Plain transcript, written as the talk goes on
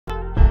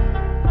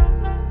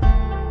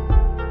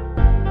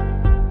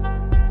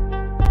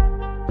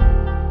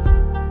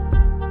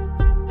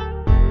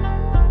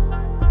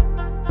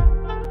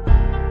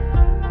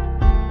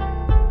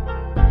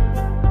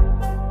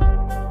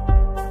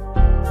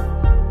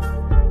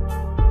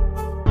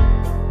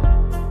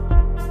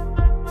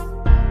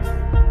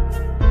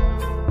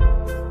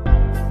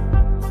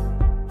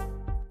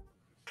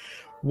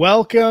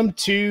Welcome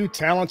to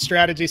Talent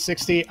Strategy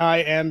 60. I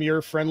am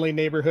your friendly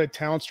neighborhood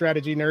talent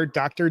strategy nerd,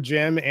 Dr.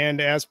 Jim. And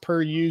as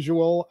per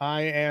usual,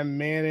 I am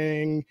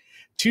manning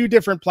two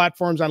different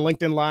platforms on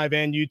LinkedIn Live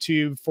and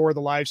YouTube for the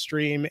live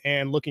stream,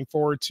 and looking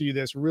forward to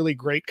this really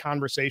great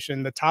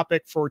conversation. The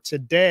topic for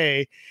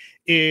today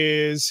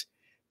is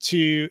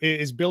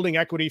building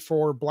equity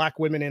for Black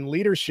women in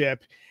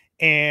leadership.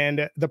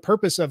 And the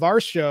purpose of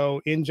our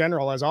show in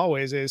general, as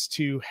always, is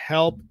to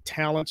help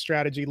talent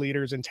strategy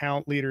leaders and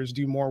talent leaders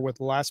do more with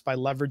less by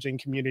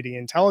leveraging community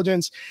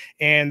intelligence.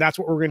 And that's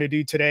what we're going to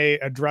do today,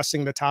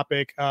 addressing the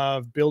topic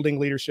of building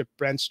leadership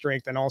bench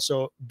strength and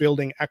also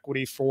building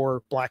equity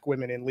for Black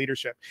women in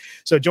leadership.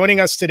 So joining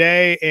us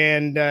today,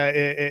 and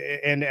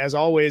as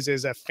always,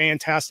 is a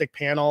fantastic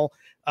panel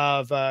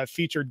of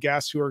featured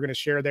guests who are going to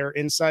share their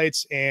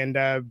insights.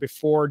 And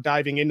before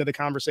diving into the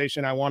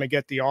conversation, I want to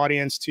get the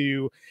audience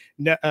to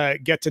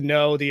get to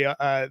know the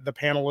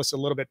panelists a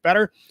little bit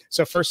better.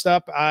 So first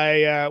up,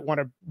 I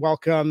want to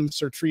welcome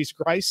Certrice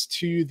Grice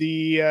to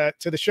the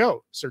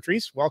show.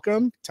 Certrice,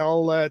 welcome.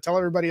 Tell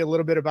everybody a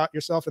little bit about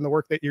yourself and the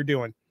work that you're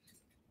doing.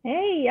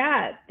 Hey,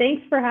 yeah,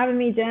 thanks for having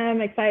me,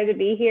 Jim. Excited to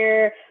be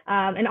here.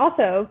 And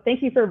also,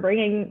 thank you for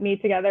bringing me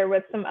together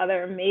with some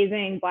other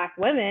amazing Black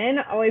women.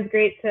 Always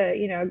great to,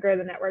 grow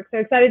the network. So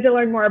excited to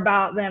learn more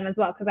about them as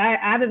well, because I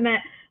haven't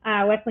met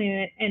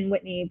Wesley and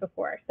Whitney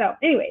before. So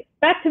anyways,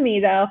 back to me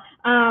though.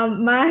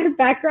 My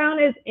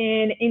background is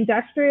in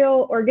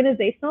industrial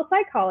organizational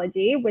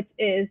psychology, which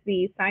is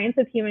the science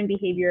of human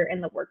behavior in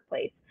the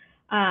workplace.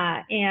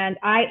 And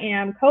I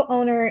am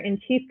co-owner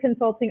and chief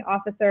consulting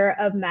officer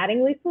of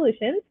Mattingly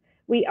Solutions.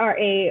 We are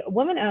a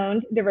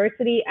woman-owned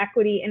diversity,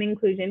 equity, and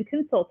inclusion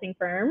consulting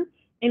firm,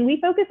 and we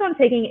focus on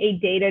taking a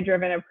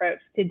data-driven approach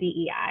to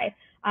DEI.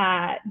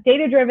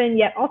 Data-driven,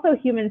 yet also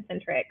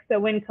human-centric. So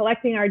when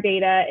collecting our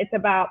data, it's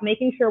about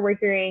making sure we're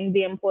hearing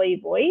the employee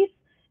voice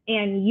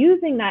and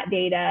using that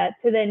data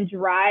to then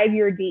drive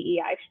your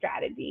DEI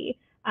strategy.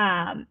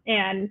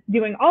 And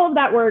doing all of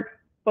that work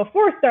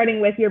before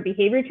starting with your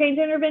behavior change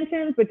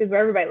interventions, which is where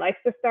everybody likes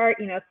to start,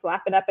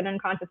 slap it up in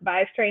unconscious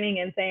bias training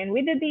and saying,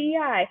 we did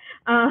DEI.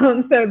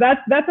 So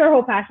that's our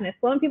whole passion, is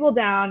slowing people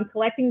down,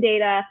 collecting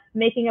data,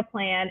 making a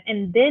plan,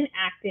 and then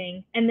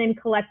acting, and then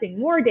collecting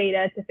more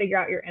data to figure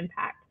out your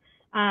impact.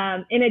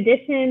 In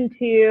addition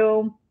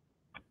to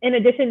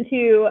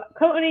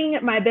co-owning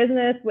my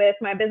business with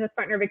my business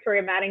partner,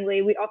 Victoria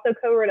Mattingly, we also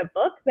co-wrote a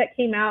book that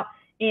came out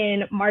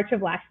in March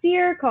of last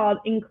year called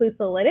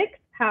Inclusalytics: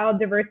 How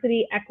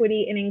Diversity,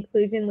 Equity, and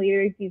Inclusion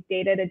Leaders Use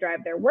Data to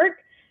Drive Their Work.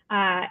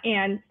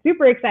 And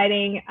super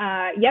exciting.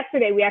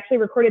 Yesterday, we actually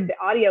recorded the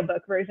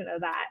audiobook version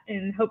of that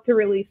and hope to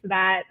release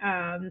that,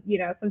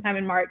 sometime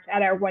in March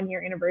at our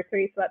 1-year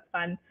anniversary. So that's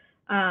fun.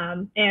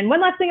 And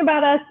one last thing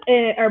about us,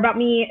 or about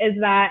me, is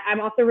that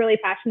I'm also really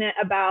passionate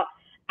about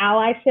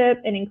allyship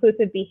and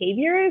inclusive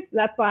behaviors.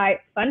 That's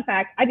why, fun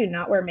fact, I do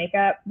not wear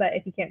makeup, but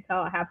if you can't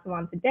tell, I have some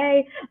on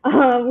today.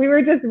 We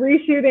were just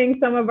reshooting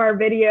some of our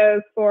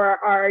videos for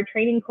our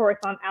training course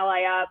on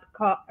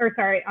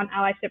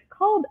allyship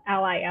called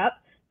Ally Up,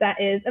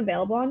 that is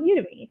available on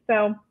Udemy.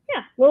 So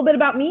yeah, a little bit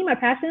about me, my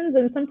passions,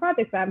 and some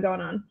projects I have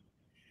going on.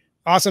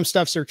 Awesome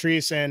stuff,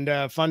 Certrice.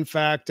 And fun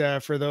fact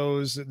for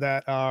those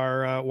that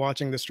are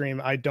watching the stream,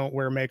 I don't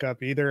wear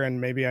makeup either, and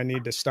maybe I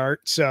need to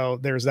start. So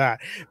there's that.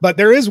 But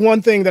there is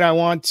one thing that I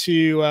want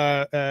to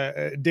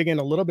dig in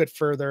a little bit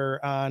further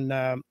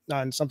on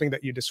something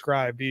that you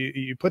described.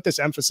 You put this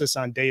emphasis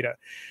on data.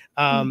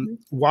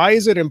 Why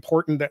is it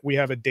important that we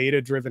have a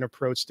data-driven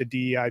approach to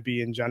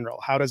DEIB in general?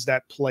 How does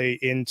that play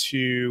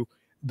into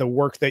the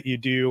work that you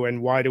do,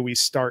 and why do we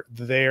start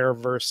there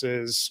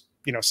versus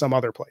some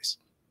other place?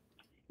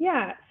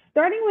 Yeah,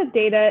 starting with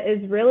data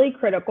is really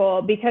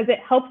critical because it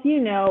helps you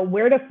know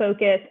where to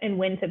focus and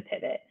when to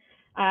pivot.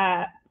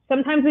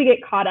 Sometimes we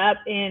get caught up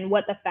in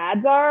what the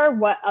fads are,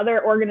 what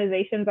other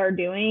organizations are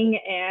doing,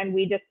 and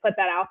we just put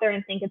that out there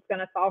and think it's going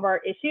to solve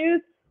our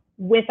issues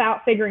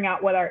without figuring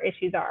out what our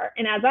issues are.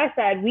 And as I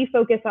said, we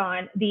focus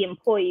on the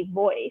employee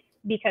voice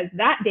because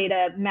that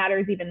data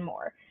matters even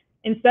more.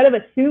 Instead of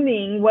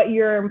assuming what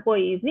your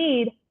employees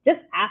need, just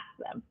ask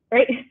them,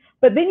 right?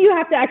 But then you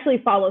have to actually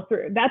follow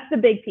through. That's the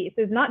big piece,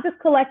 is not just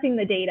collecting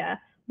the data,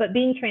 but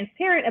being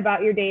transparent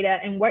about your data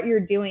and what you're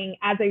doing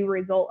as a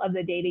result of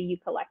the data you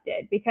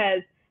collected.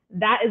 Because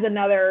that is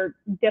another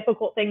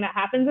difficult thing that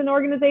happens in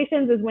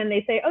organizations, is when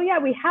they say, oh yeah,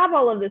 we have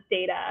all of this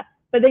data,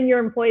 but then your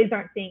employees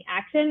aren't seeing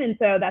action. And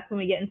so that's when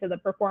we get into the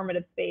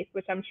performative space,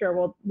 which I'm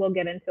sure we'll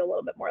get into a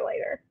little bit more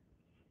later.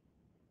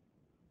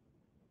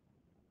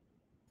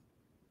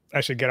 I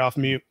should get off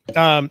mute.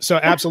 So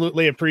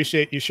absolutely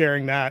appreciate you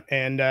sharing that.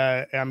 And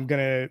I'm going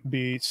to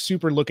be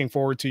super looking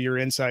forward to your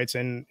insights.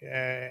 And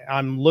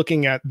I'm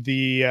looking at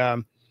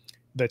the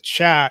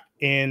chat,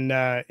 in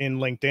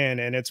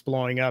LinkedIn, and it's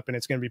blowing up, and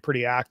it's going to be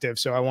pretty active.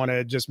 So I want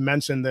to just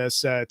mention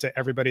this to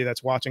everybody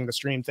that's watching the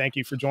stream. Thank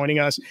you for joining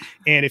us.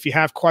 And if you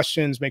have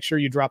questions, make sure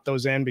you drop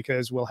those in,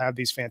 because we'll have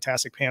these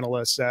fantastic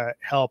panelists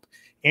help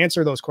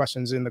answer those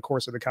questions in the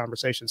course of the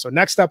conversation. So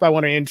next up, I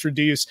want to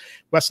introduce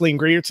Rosalind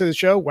Brewer to the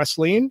show.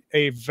 Rosalind,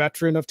 a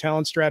veteran of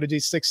Talent Strategy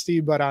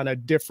 60, but on a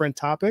different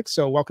topic.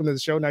 So welcome to the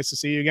show. Nice to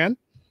see you again.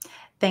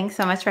 Thanks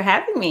so much for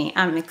having me.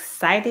 I'm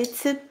excited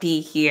to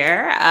be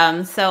here.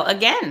 So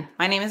again,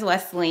 my name is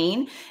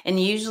Rosalind, and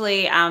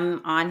usually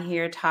I'm on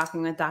here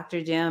talking with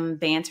Dr. Jim,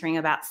 bantering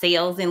about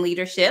sales and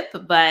leadership.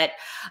 But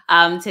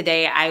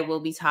today I will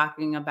be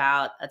talking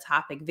about a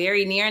topic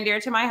very near and dear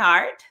to my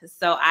heart.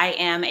 So I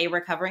am a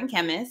recovering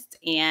chemist,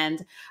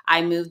 and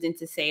I moved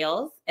into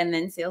sales and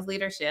then sales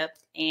leadership.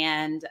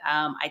 And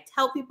I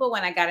tell people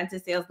when I got into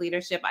sales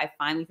leadership, I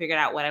finally figured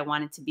out what I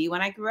wanted to be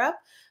when I grew up,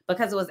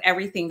 because it was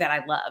everything that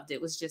I loved. It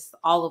was just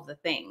all of the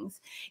things.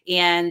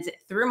 And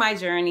through my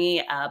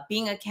journey,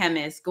 being a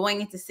chemist,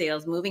 going into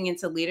sales, moving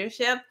into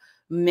leadership,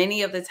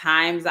 many of the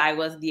times I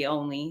was the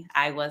only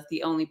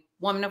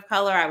woman of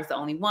color. I was the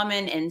only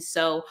woman. And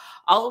so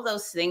all of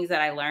those things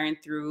that I learned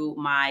through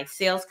my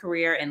sales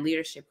career and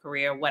leadership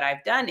career, what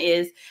I've done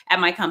is at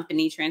my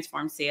company,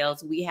 Transform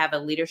Sales, we have a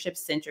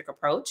leadership-centric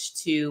approach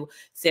to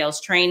sales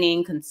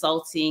training,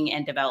 consulting,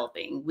 and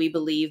developing. We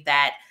believe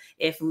that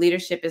if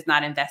leadership is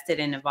not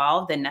invested and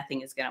involved, then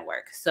nothing is going to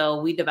work.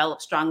 So we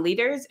develop strong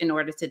leaders in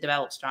order to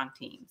develop strong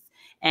teams.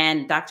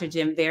 And Dr.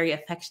 Jim very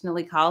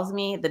affectionately calls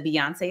me the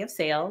Beyonce of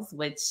sales,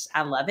 which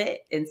I love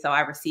it. And so I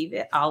receive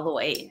it all the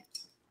way.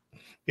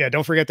 Yeah,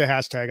 don't forget the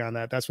hashtag on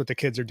that. That's what the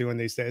kids are doing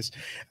these days.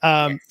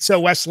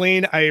 So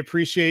Rosalind, I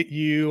appreciate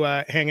you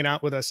hanging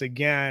out with us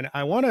again.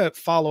 I want to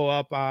follow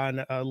up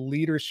on a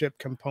leadership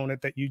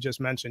component that you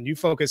just mentioned. You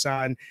focus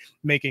on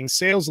making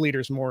sales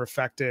leaders more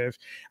effective.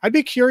 I'd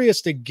be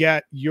curious to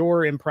get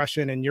your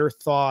impression and your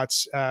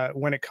thoughts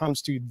when it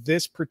comes to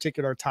this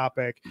particular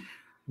topic.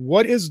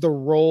 What is the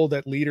role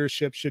that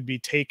leadership should be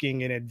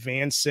taking in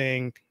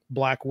advancing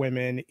Black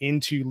women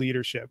into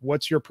leadership?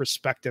 What's your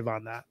perspective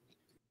on that?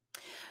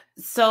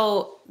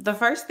 So the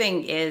first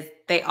thing is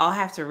they all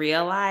have to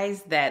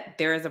realize that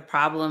there is a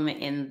problem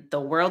in the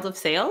world of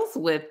sales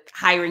with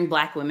hiring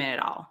Black women at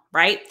all,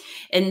 right?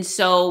 And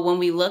so when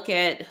we look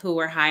at who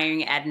we're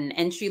hiring at an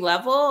entry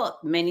level,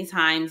 many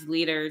times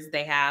leaders,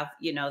 they have,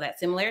 that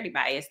similarity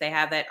bias. They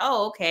have that,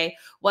 oh, okay,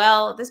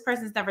 well, this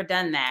person's never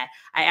done that.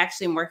 I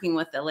actually am working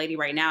with a lady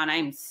right now, and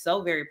I'm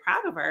so very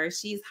proud of her.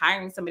 She's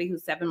hiring somebody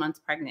who's 7 months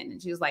pregnant,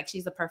 and she was like,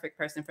 she's the perfect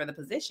person for the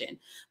position.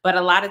 But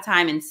a lot of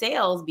time in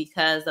sales,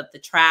 because of the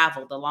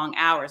travel, the long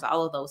hours,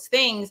 all of those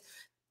things,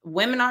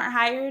 women aren't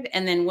hired,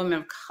 and then women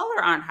of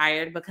color aren't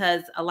hired,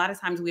 because a lot of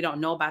times we don't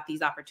know about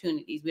these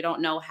opportunities. We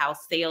don't know how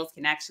sales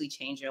can actually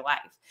change your life.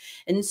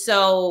 And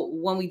so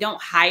when we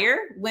don't hire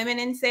women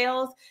in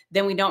sales,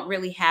 then we don't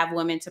really have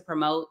women to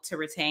promote, to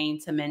retain,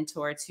 to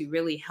mentor, to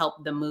really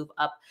help them move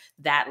up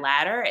that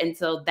ladder. And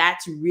so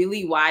that's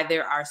really why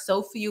there are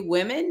so few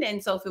women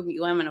and so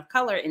few women of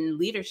color in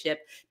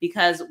leadership,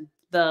 because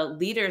the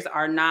leaders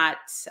are not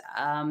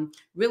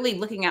really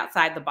looking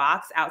outside the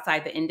box,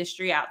 outside the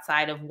industry,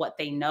 outside of what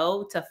they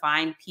know, to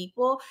find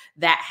people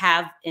that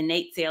have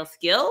innate sales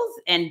skills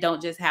and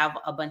don't just have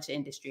a bunch of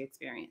industry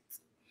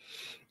experience.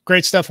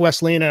 Great stuff,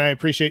 Rosalind, and I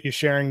appreciate you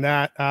sharing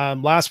that.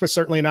 Last but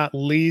certainly not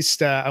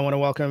least, I want to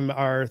welcome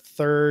our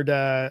third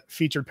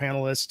featured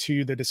panelist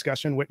to the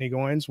discussion, Whitney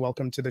Goins.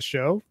 Welcome to the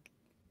show.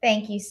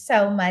 Thank you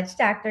so much,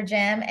 Dr.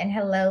 Jim, and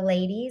hello,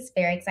 ladies.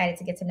 Very excited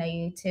to get to know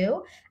you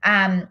too.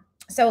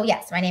 So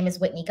yes, my name is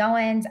Whitney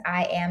Goins.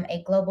 I am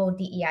a global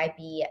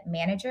DEIB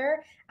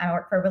manager. I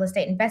work for a real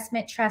estate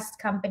investment trust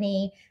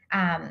company.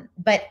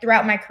 But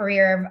throughout my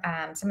career,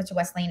 similar to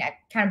Rosalind, I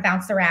kind of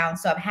bounced around.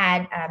 So I've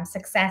had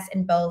success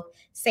in both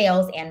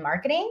sales and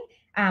marketing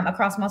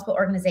across multiple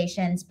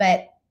organizations.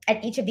 But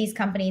at each of these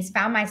companies,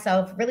 found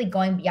myself really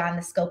going beyond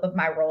the scope of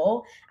my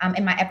role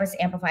in my efforts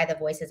to amplify the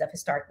voices of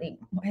historically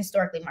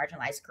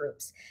marginalized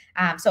groups.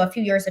 So a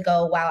few years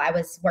ago, while I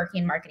was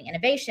working in marketing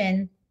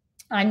innovation,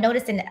 I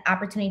noticed an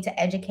opportunity to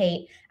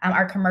educate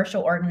our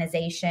commercial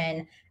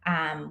organization,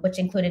 which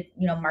included,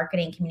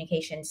 marketing,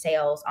 communication,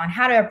 sales, on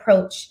how to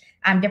approach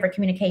different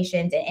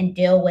communications and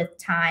deal with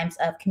times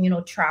of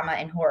communal trauma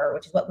and horror,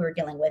 which is what we were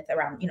dealing with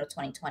around,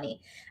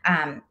 2020.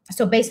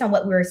 So based on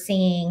what we were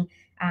seeing,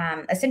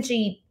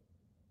 essentially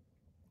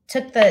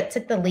took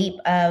the leap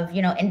of,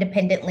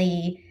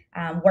 independently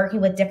working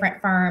with different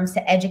firms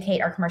to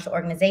educate our commercial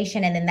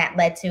organization. And then that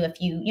led to a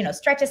few,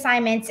 stretch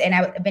assignments. And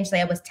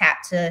eventually I was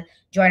tapped to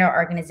join our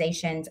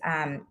organization's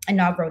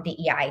inaugural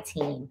DEI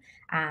team.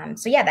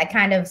 So yeah, that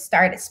kind of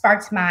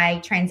sparked my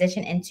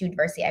transition into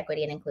diversity,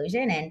 equity, and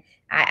inclusion. And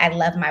I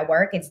love my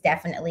work. It's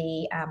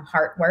definitely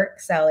hard work.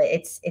 So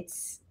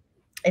it's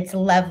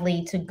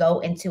lovely to go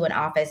into an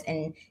office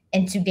and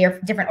into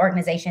different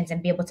organizations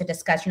and be able to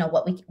discuss,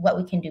 what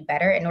we can do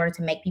better in order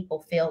to make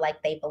people feel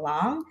like they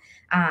belong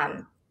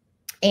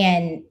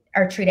and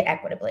are treated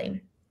equitably.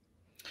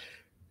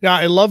 Yeah,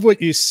 I love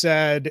what you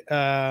said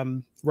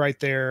right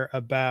there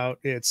about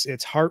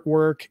it's hard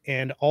work,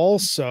 and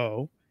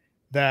also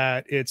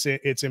that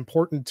it's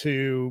important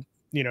to,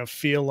 you know,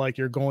 feel like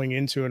you're going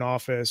into an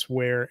office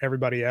where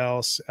everybody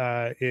else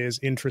is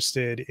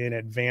interested in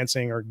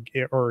advancing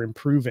or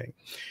improving,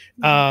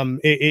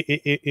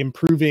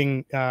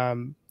 improving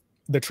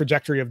the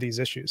trajectory of these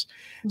issues.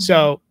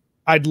 So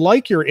I'd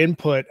like your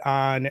input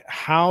on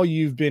how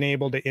you've been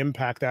able to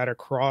impact that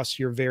across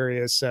your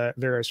various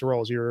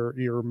roles.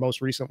 You're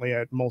most recently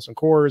at Molson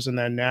Coors, and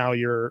then now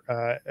you're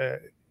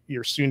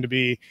soon to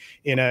be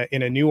in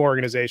a new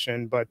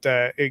organization. But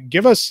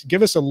give us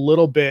a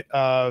little bit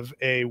of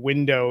a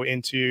window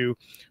into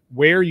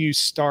where you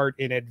start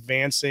in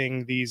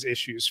advancing these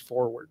issues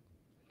forward.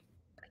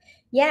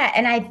 Yeah,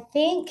 and I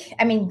think,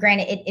 I mean,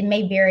 granted, it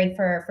may vary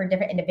for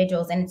different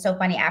individuals, and it's so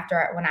funny.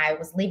 When I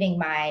was leaving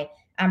my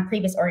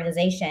previous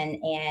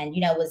organization, and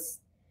it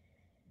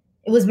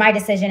was my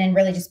decision, and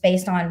really just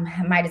based on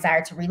my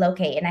desire to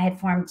relocate, and I had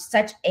formed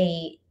such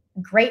a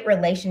great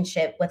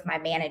relationship with my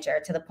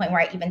manager, to the point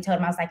where I even told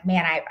him, I was like,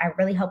 man, I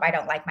really hope I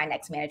don't like my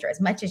next manager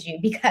as much as you,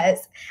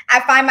 because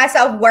I find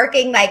myself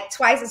working like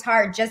twice as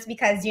hard just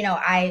because,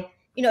 I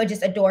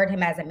just adored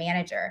him as a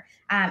manager.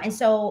 And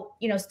so,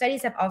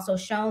 studies have also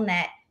shown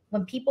that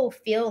when people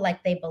feel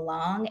like they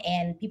belong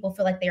and people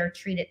feel like they are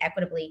treated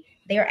equitably,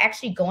 they are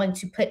actually going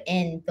to put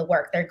in the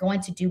work. They're going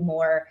to do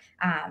more,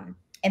 and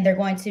they're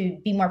going to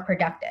be more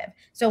productive.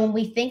 So when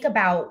we think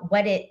about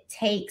what it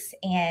takes,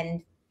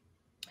 and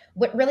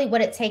what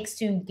it takes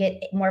to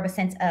get more of a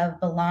sense of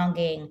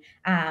belonging,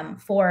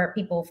 for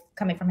people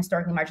coming from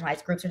historically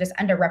marginalized groups or just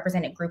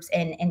underrepresented groups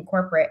in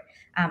corporate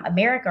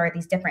America, or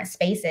these different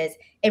spaces,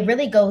 it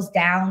really goes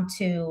down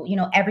to,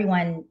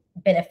 everyone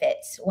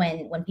benefits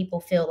when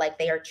people feel like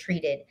they are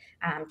treated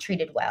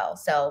well.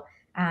 So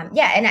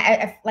yeah, and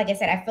I, like I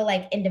said, I feel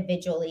like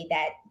individually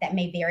that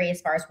may vary as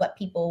far as what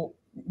people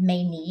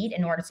may need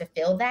in order to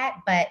feel that.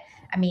 But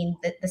I mean,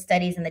 the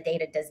studies and the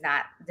data does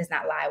not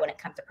lie when it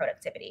comes to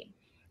productivity.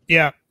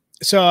 Yeah.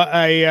 So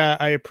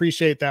I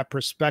appreciate that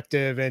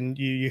perspective, and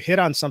you hit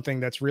on something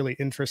that's really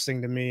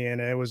interesting to me, and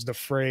it was the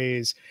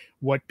phrase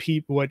what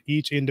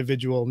each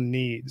individual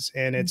needs,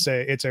 and it's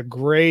a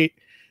great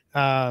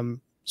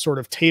sort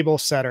of table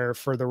setter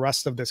for the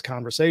rest of this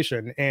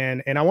conversation,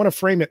 and I want to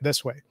frame it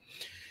this way.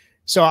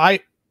 So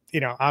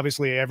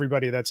obviously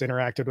everybody that's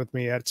interacted with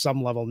me at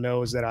some level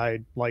knows that I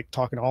like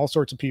talking to all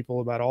sorts of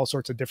people about all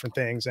sorts of different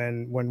things,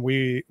 and when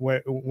we're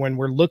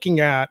looking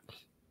at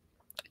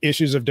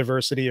issues of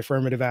diversity,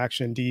 affirmative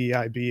action,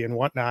 DEIB, and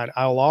whatnot,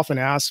 I'll often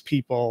ask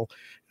people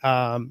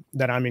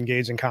that I'm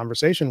engaged in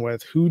conversation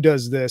with, who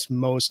does this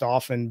most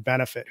often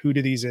benefit? Who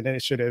do these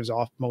initiatives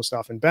most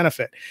often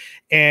benefit?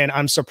 And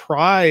I'm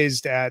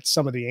surprised at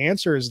some of the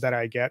answers that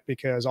I get,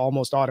 because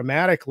almost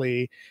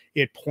automatically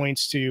it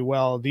points to,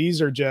 well,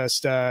 these are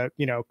just,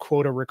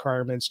 quota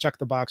requirements, check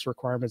the box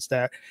requirements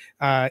that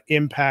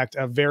impact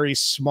a very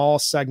small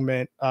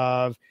segment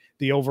of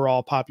the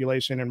overall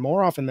population. And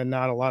more often than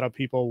not, a lot of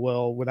people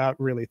will, without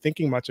really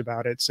thinking much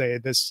about it, say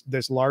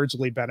this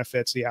largely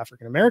benefits the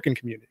African-American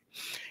community.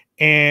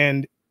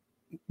 And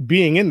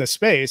being in the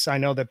space, I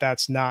know that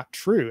that's not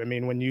true. I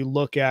mean, when you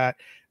look at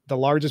the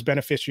largest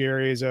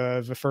beneficiaries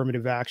of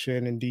affirmative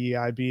action and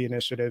DEIB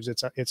initiatives,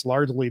 it's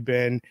largely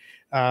been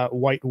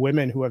white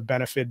women who have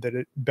benefited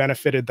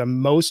the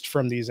most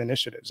from these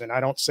initiatives. And I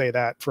don't say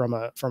that from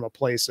a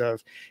place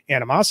of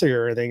animosity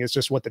or anything. It's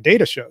just what the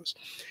data shows.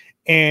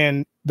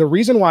 And the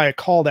reason why I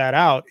call that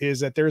out is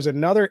that there's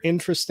another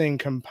interesting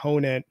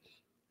component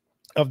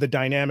of the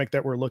dynamic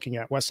that we're looking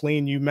at.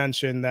 Wesleyan, you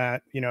mentioned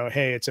that,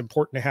 hey, it's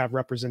important to have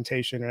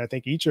representation. And I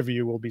think each of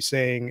you will be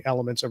saying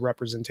elements of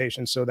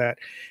representation so that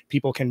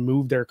people can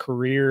move their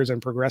careers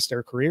and progress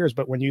their careers.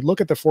 But when you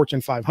look at the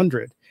Fortune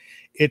 500,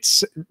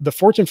 the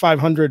Fortune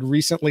 500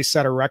 recently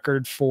set a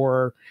record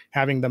for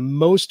having the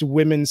most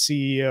women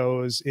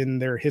CEOs in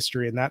their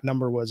history. And that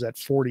number was at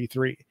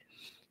 43.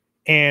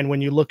 And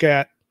when you look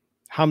at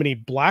how many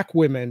Black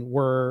women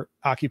were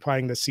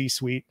occupying the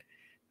C-suite,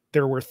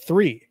 there were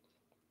 3.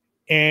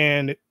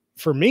 And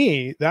for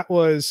me,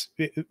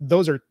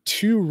 those are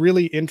 2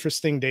 really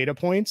interesting data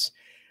points,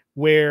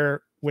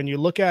 where when you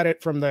look at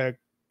it from the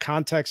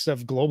context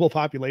of global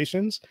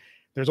populations,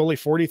 there's only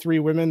 43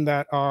 women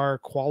that are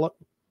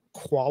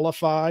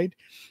qualified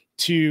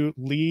to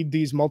lead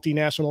these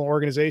multinational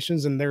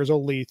organizations, and there's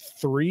only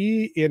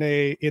 3 in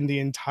the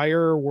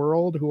entire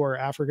world who are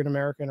African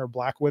American or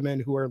Black women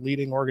who are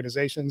leading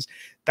organizations.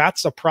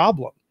 That's a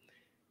problem.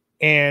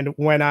 And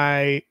when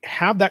I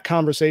have that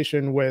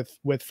conversation with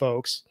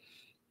folks,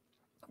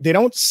 they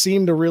don't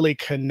seem to really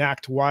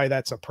connect why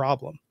that's a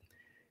problem.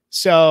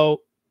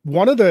 So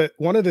one of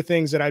the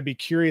things that I'd be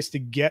curious to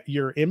get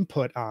your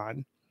input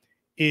on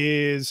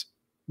is,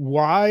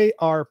 why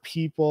are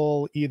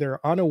people either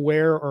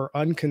unaware or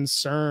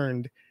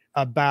unconcerned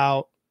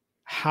about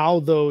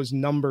how those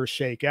numbers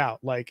shake out?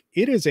 Like,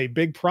 it is a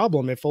big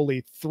problem if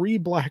only 3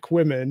 Black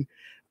women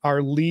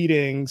are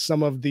leading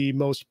some of the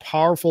most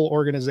powerful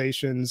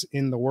organizations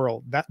in the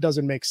world. That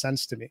doesn't make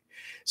sense to me.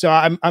 So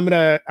I'm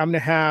gonna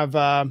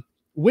have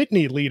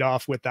Whitney lead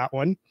off with that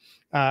one.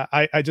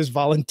 I just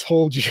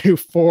voluntold you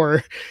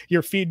for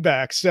your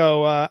feedback.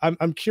 So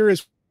I'm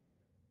curious,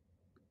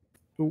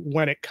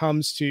 when it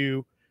comes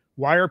to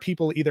why are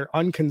people either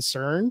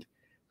unconcerned,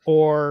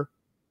 or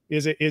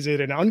is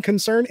it an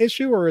unconcerned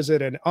issue, or is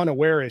it an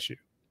unaware issue?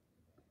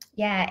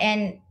 Yeah,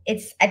 and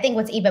I think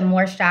what's even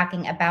more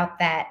shocking about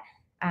that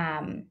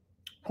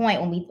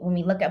point, when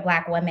we look at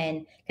Black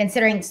women,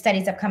 considering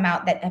studies have come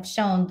out that have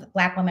shown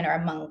Black women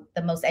are among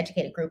the most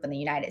educated group in the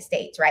United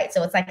States, right?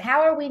 So it's like,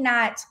 how are we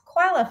not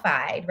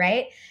qualified,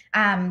 right?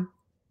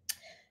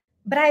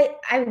 But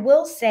I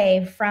will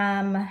say,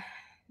 from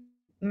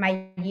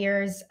my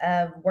years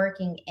of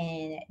working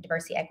in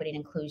diversity, equity, and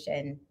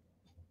inclusion,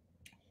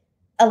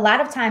 a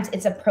lot of times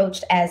it's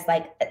approached as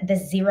like the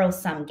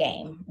zero-sum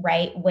game,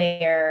 right?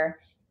 Where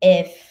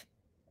if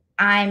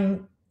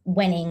I'm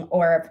winning,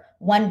 or if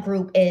one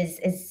group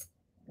is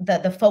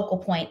the focal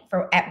point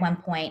for at one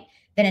point,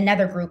 then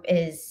another group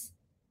is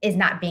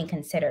not being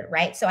considered,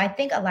 right? So I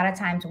think a lot of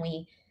times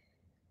when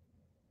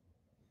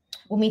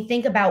we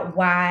think about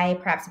why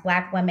perhaps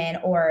Black women,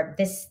 or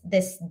this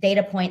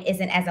data point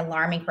isn't as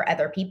alarming for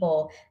other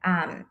people,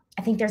 I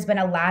think there's been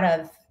a lot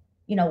of,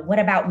 what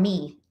about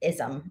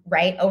me-ism,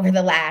 right, over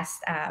the last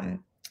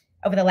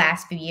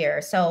few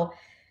years. So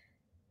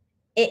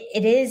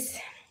it is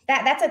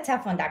that's a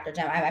tough one, Dr.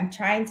 Jim.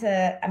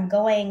 I'm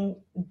going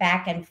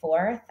back and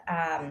forth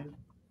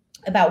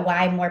about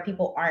why more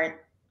people aren't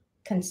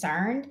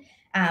concerned.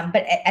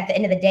 But at the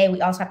end of the day,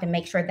 we also have to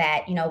make sure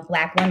that,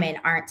 Black women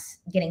aren't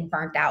getting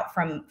burnt out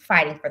from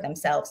fighting for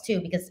themselves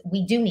too, because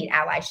we do need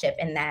allyship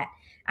in that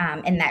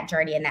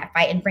journey, in that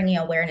fight, and bringing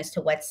awareness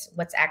to what's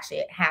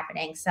actually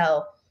happening.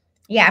 So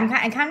yeah,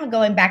 I'm kind of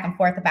going back and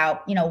forth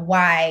about,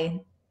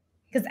 why,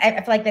 because I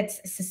feel like that's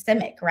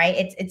systemic,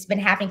 right? It's been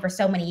happening for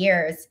so many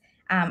years.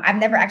 I've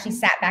never actually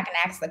sat back and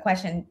asked the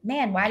question,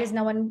 man, why is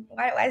no one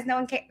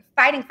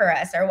fighting for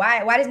us? Or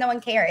why does no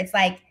one care? It's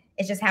like,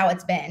 it's just how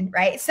it's been,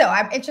 right? So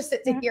I'm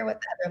interested to hear what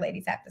the other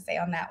ladies have to say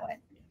on that one.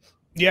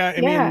 Yeah,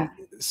 I mean,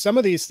 some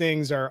of these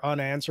things are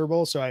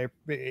unanswerable, so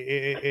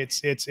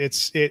it's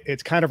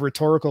kind of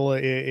rhetorical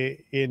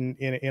in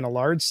a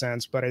large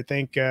sense. But I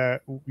think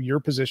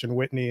your position,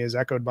 Whitney, is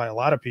echoed by a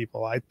lot of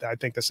people. I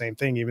think the same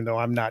thing, even though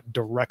I'm not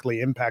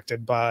directly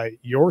impacted by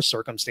your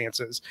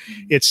circumstances.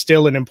 It's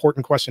still an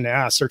important question to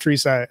ask. So,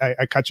 Teresa,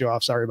 I cut you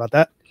off. Sorry about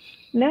that.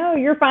 No,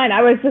 you're fine.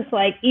 I was just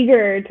like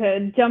eager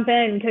to jump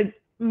in, because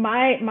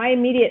my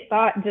immediate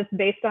thought, just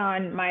based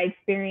on my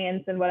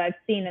experience and what I've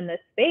seen in this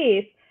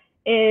space,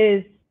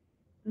 is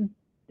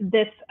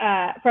this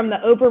from the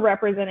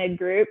overrepresented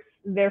groups,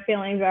 their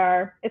feelings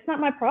are, it's not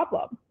my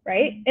problem,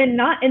 right? And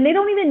they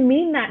don't even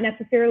mean that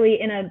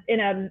necessarily in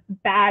a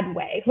bad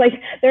way. Like,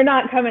 they're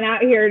not coming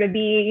out here to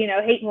be,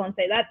 hateful and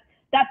say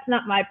that's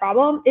not my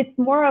problem. It's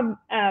more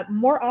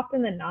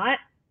often than not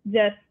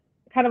just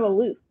kind of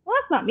aloof. Well,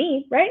 that's not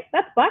me, right?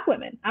 That's Black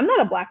women. I'm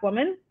not a Black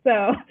woman,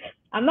 so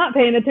I'm not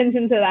paying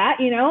attention to that,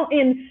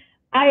 And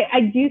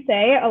I do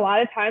say a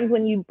lot of times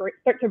when you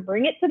start to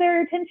bring it to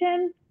their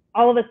attention,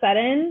 all of a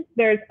sudden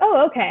there's,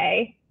 oh,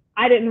 okay,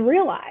 I didn't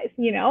realize,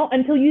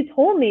 until you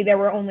told me there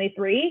were only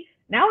 3.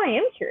 Now I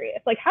am curious,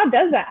 like, how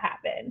does that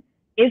happen?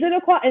 Is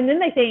it and then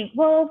they think,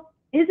 well,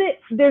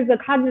 there's a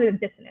cognitive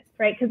dissonance,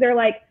 right? Because they're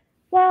like,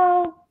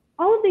 well,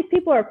 all of these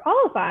people are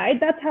qualified.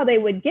 That's how they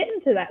would get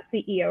into that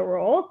CEO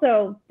role.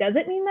 So does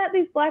it mean that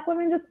these Black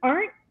women just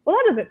aren't? Well,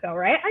 that doesn't feel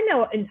right. I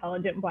know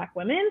intelligent Black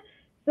women.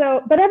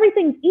 So, but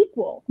everything's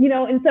equal,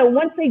 and so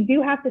once they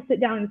do have to sit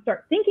down and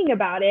start thinking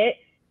about it,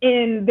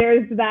 and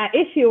there's that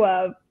issue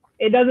of,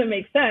 it doesn't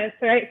make sense,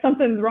 right?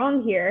 Something's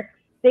wrong here.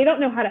 They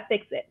don't know how to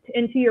fix it.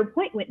 And to your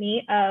point,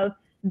 Whitney, of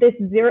this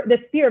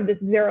fear of this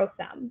zero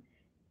sum,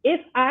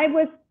 if I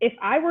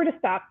were to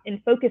stop and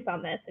focus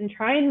on this and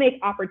try and make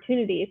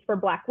opportunities for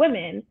Black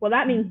women, well,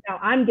 that means now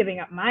I'm giving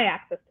up my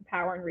access to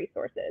power and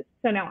resources.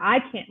 So now I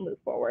can't move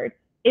forward.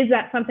 Is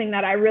that something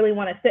that I really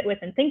want to sit with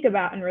and think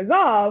about and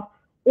resolve?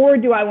 Or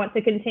do I want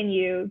to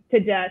continue to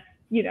just,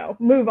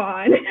 move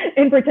on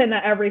and pretend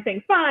that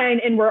everything's fine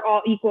and we're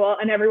all equal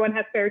and everyone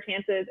has fair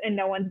chances and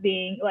no one's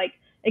being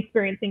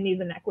experiencing these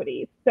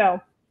inequities?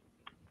 So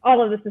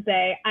all of this to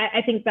say,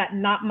 I think that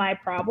not my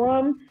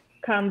problem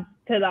comes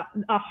to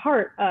the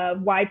heart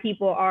of why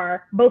people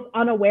are both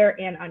unaware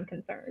and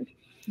unconcerned.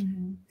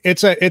 Mm-hmm.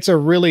 It's a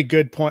really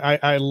good point.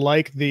 I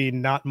like the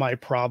not my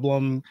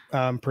problem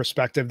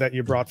perspective that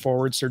you brought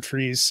forward, Sir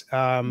Trees.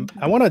 I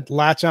want to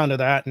latch onto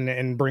that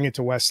and bring it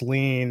to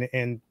Wesleyan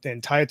and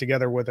tie it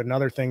together with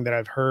another thing that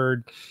I've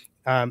heard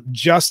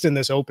just in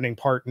this opening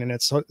part. And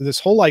it's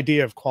this whole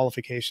idea of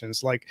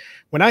qualifications. Like,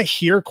 when I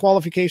hear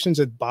qualifications,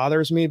 it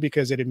bothers me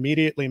because it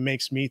immediately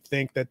makes me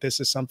think that this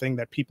is something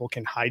that people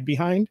can hide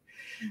behind.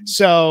 Mm-hmm.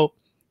 So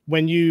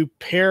when you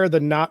pair the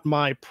not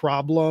my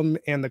problem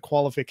and the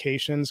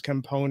qualifications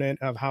component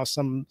of how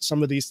some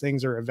of these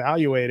things are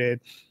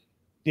evaluated,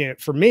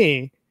 for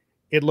me,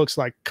 it looks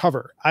like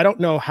cover. I don't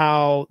know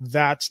how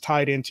that's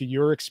tied into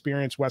your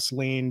experience,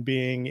 Wesleyan,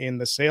 being in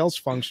the sales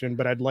function,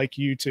 but I'd like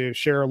you to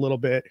share a little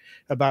bit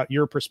about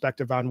your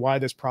perspective on why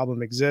this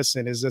problem exists.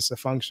 And is this a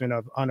function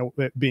of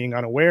being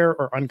unaware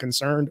or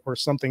unconcerned or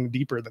something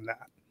deeper than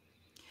that?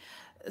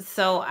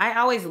 So I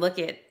always look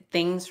at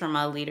things from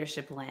a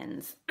leadership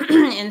lens.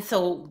 And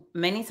so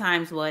many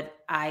times what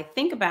I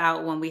think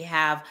about when we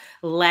have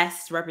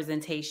less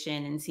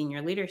representation in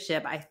senior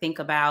leadership, I think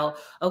about,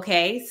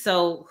 okay,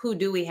 so who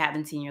do we have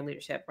in senior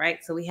leadership,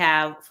 right? So we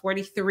have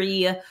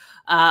 43,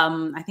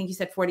 I think you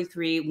said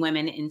 43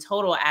 women in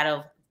total out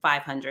of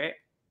 500,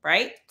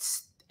 right?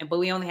 But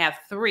we only have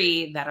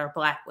 3 that are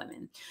Black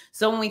women.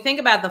 So when we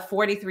think about the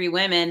 43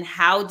 women,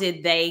 how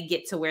did they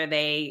get to where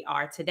they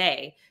are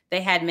today? They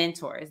had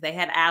mentors, they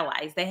had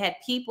allies, they had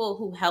people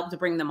who helped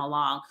bring them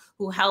along,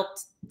 who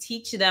helped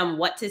teach them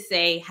what to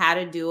say, how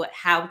to do it,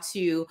 how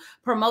to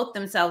promote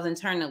themselves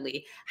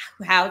internally,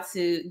 how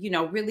to,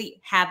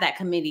 really have that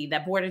committee,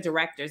 that board of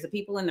directors, the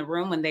people in the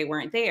room when they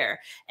weren't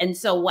there. And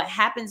so what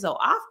happens so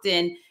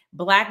often,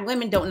 Black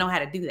women don't know how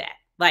to do that.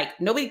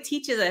 Like, nobody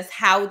teaches us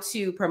how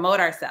to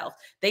promote ourselves.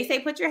 They say,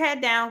 put your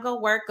head down,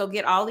 go work, go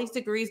get all these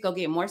degrees, go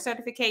get more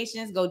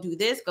certifications, go do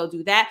this, go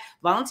do that,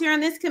 volunteer on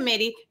this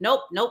committee.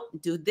 Nope,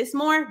 do this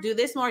more, do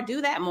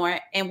that more.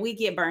 And we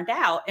get burnt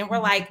out. And we're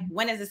like,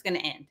 when is this going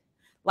to end?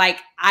 Like,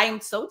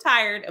 I'm so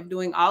tired of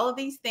doing all of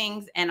these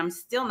things and I'm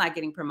still not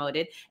getting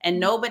promoted.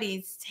 And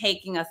nobody's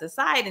taking us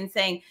aside and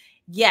saying,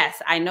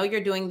 yes, I know you're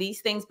doing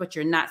these things, but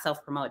you're not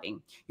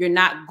self-promoting. You're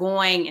not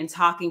going and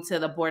talking to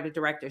the board of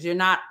directors. You're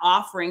not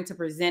offering to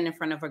present in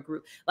front of a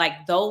group.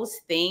 Like, those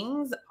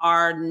things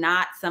are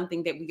not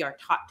something that we are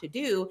taught to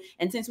do.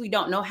 And since we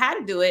don't know how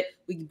to do it,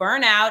 we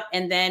burn out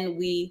and then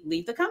we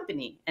leave the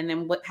company. And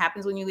then what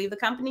happens when you leave the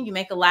company? You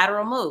make a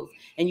lateral move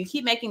and you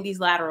keep making these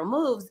lateral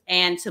moves.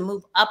 And to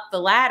move up the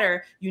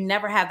ladder, you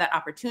never have that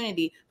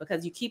opportunity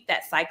because you keep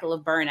that cycle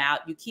of burnout.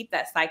 You keep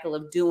that cycle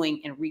of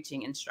doing and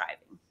reaching and striving.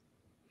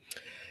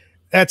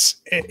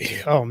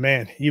 Oh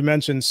man, you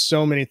mentioned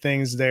so many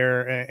things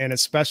there, and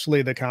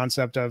especially the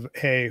concept of,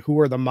 hey, who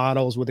are the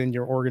models within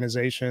your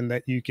organization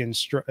that you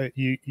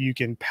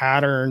can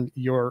pattern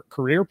your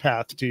career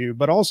path to,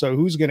 but also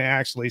who's going to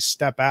actually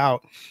step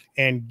out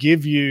and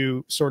give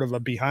you sort of a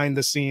behind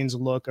the scenes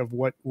look of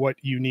what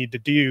you need to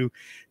do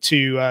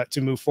to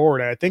move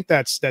forward. And I think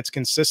that's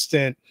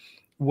consistent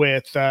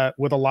with a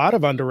lot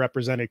of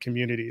underrepresented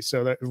communities.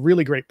 So that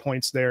really great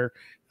points there,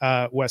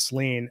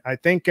 Wesleyan. I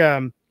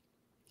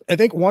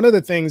think one of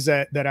the things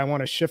that I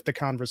want to shift the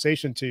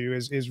conversation to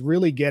is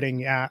really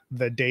getting at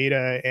the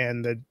data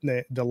and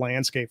the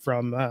landscape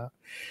from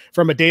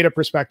a data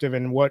perspective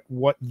and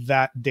what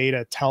that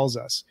data tells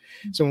us.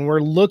 So when we're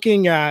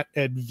looking at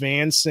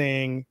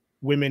advancing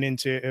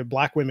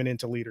Black women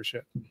into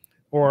leadership,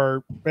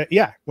 or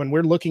when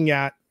we're looking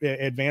at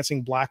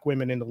advancing Black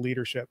women into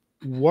leadership,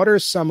 what are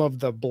some of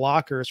the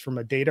blockers from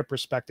a data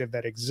perspective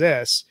that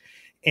exists,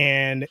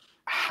 and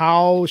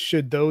how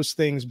should those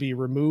things be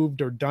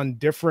removed or done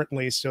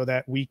differently so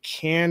that we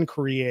can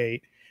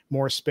create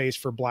more space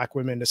for Black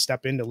women to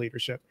step into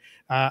leadership?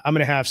 I'm going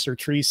to have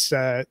Certrice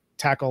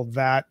tackle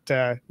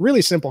that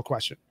really simple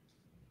question.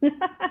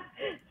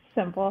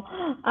 Simple.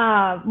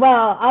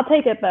 Well, I'll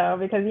take it though,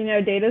 because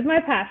data is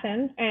my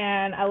passion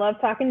and I love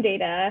talking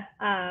data.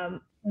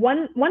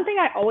 One thing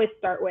I always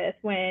start with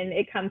when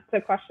it comes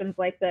to questions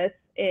like this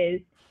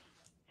is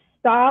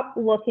stop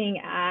looking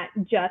at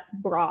just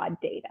broad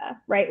data,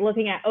 right?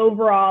 Looking at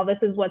overall, this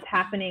is what's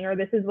happening, or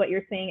this is what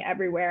you're seeing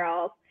everywhere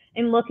else,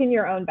 and look in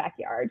your own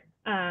backyard.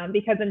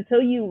 Because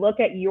until you look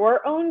at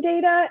your own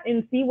data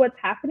and see what's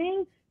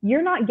happening,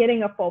 you're not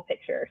getting a full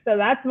picture. So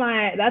that's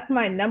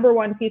my number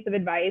one piece of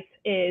advice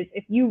is,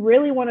 if you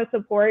really want to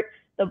support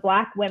the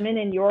Black women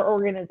in your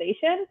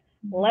organization,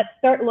 let's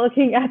start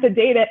looking at the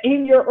data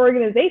in your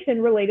organization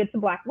related to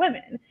Black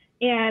women.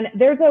 And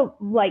there's a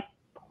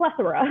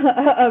plethora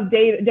of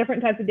data,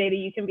 different types of data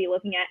you can be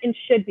looking at and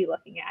should be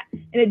looking at.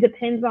 And it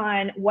depends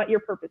on what your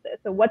purpose is.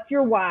 So what's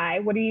your why?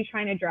 What are you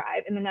trying to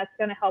drive? And then that's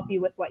going to help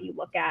you with what you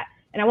look at.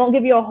 And I won't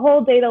give you a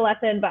whole data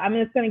lesson, but I'm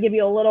just going to give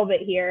you a little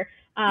bit here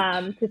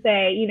to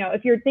say,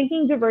 if you're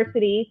thinking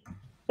diversity,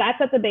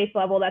 that's at the base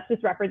level. That's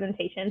just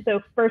representation.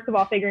 So first of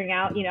all, figuring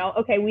out,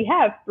 okay, we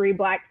have 3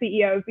 Black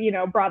CEOs,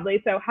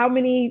 broadly. So how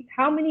many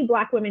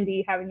Black women do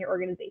you have in your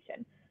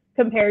organization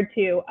compared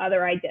to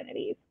other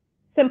identities?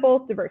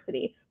 Simple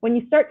diversity. When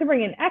you start to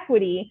bring in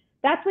equity,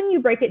 that's when you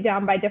break it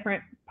down by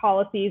different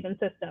policies and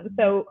systems.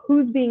 So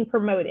who's being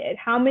promoted?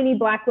 How many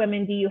Black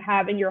women do you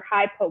have in your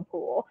high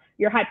pool,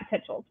 your high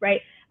potentials,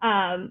 right?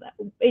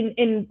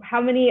 In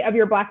how many of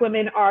your Black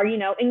women are,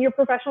 in your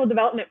professional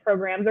development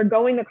programs or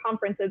going to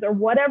conferences or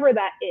whatever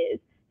that is?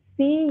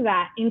 Seeing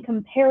that in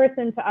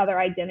comparison to other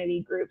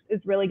identity groups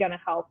is really going to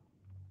help.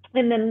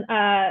 And then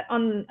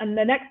on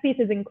the next piece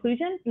is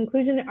inclusion.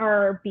 Inclusion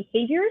are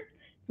behaviors,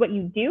 what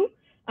you do.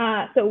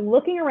 So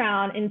looking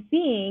around and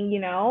seeing,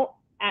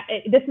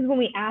 this is when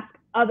we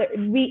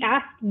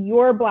ask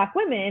your Black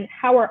women,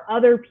 how are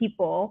other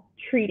people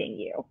treating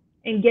you,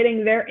 and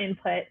getting their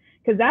input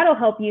because that'll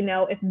help you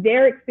know if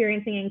they're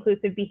experiencing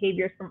inclusive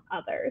behaviors from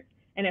others.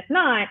 And if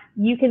not,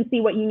 you can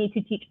see what you need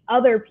to teach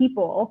other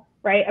people,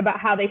 right, about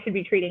how they should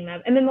be treating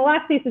them. And then the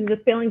last piece is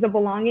just feelings of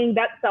belonging.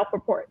 That's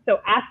self-report. So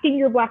asking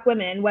your Black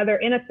women, whether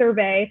in a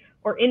survey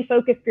or in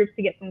focus groups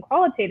to get some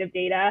qualitative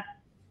data,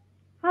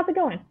 how's it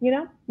going? You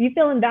know, you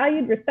feeling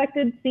valued,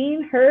 respected,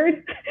 seen,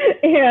 heard?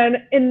 and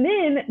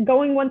then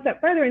going one step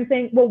further and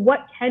saying, well,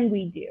 what can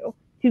we do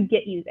to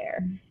get you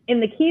there?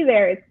 And the key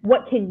there is,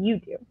 what can you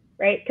do,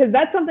 right? Because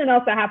that's something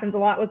else that happens a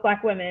lot with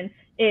Black women,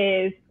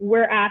 is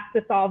we're asked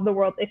to solve the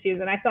world's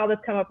issues. And I saw this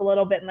come up a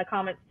little bit in the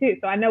comments too.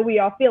 So I know we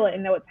all feel it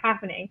and know what's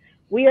happening.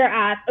 We are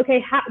asked,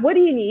 okay, what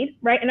do you need,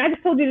 right? And I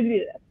just told you to do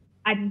this.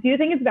 I do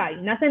think it's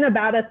value. Nothing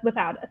about us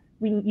without us.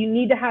 You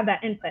need to have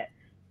that input.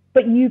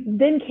 But you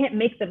then can't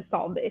make them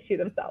solve the issue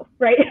themselves,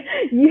 right?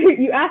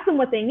 You ask them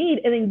what they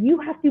need, and then you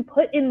have to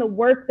put in the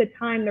work, the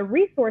time, the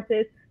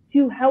resources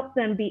to help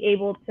them be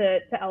able to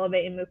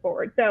elevate and move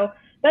forward. So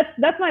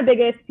that's my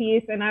biggest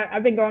piece, and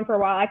I've been going for a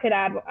while. I could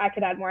add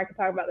more. I could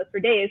talk about this for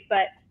days,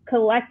 but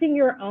collecting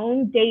your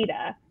own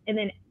data and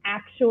then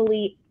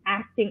actually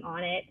acting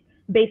on it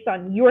based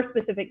on your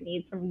specific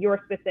needs from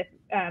your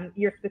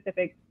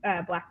specific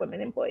Black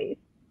women employees.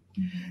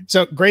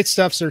 So great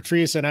stuff,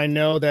 Certrice. And I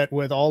know that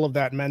with all of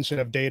that mention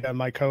of data,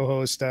 my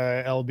co-host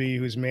LB,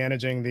 who's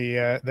managing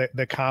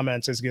the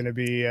comments, is going to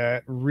be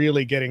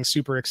really getting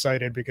super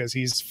excited, because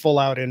he's full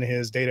out in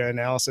his data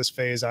analysis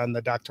phase on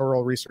the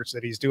doctoral research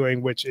that he's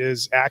doing, which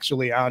is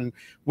actually on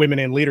women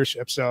in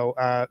leadership. So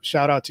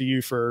shout out to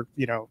you for,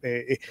 you know,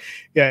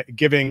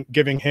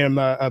 giving him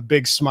a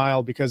big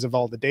smile because of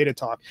all the data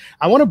talk.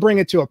 I want to bring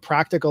it to a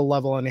practical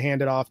level and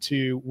hand it off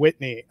to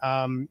Whitney.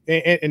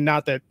 And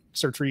not that,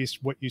 Certrice,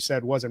 what you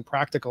said wasn't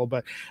practical,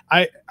 but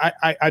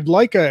I'd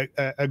like a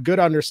good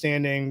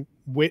understanding,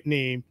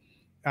 Whitney,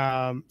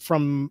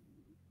 from,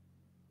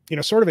 you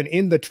know, sort of an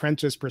in the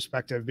trenches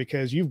perspective,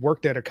 because you've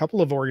worked at a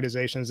couple of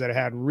organizations that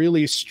had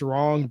really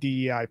strong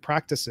DEI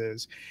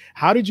practices.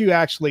 How did you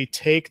actually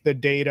take the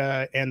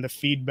data and the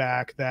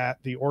feedback that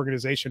the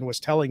organization was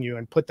telling you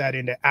and put that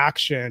into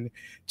action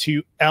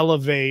to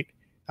elevate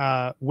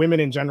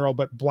women in general,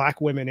 but Black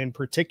women in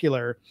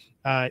particular,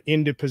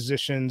 into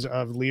positions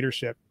of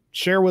leadership?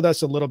 Share with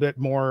us a little bit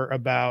more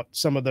about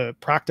some of the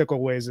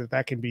practical ways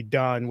that can be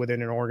done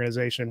within an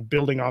organization,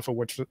 building off of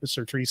what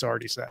Certrice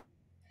already said.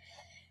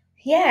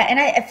 Yeah,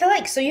 and I feel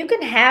like, so you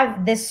can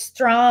have this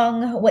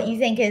strong, what you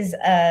think is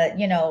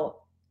you know,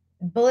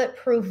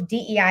 bulletproof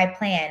DEI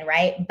plan,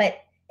 right?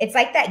 But it's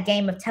like that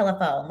game of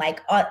telephone, like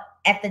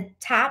at the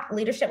top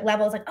leadership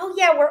level, it's like, oh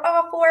yeah, we're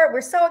all for it. We're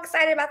so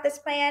excited about this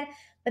plan.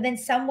 But then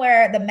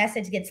somewhere the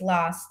message gets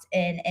lost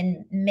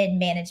in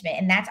mid-management.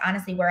 And that's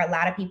honestly where a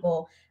lot of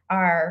people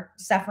are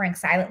suffering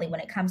silently when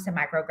it comes to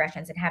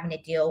microaggressions and having to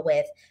deal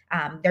with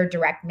their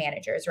direct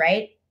managers,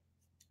 right?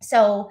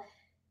 So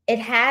it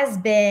has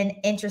been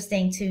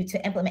interesting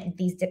to implement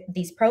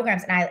these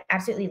programs. And I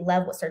absolutely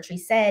love what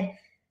Certrice said.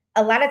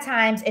 A lot of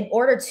times, in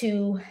order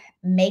to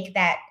make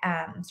that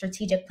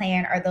strategic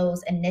plan or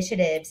those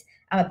initiatives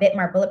a bit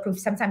more bulletproof,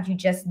 sometimes you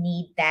just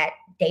need that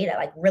data,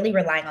 like really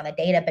relying on the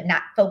data, but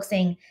not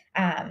focusing,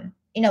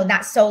 you know,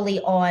 not solely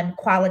on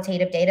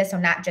qualitative data. So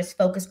not just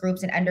focus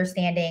groups and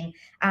understanding,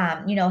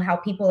 you know, how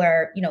people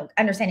are, you know,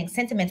 understanding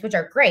sentiments, which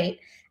are great,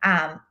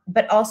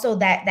 but also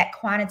that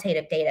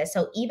quantitative data.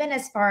 So even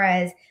as far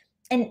as,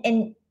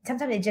 and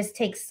sometimes it just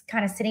takes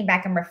kind of sitting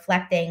back and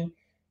reflecting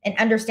and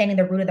understanding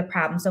the root of the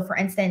problem. So for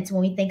instance,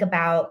 when we think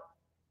about,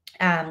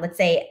 let's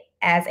say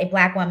as a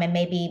Black woman,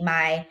 maybe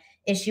my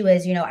issue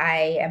is, you know,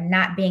 I am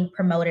not being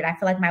promoted. I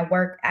feel like my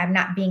work, I'm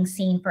not being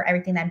seen for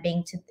everything that I'm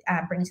bringing to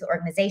the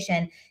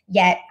organization.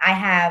 Yet I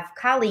have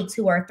colleagues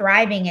who are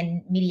thriving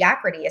in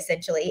mediocrity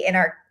essentially and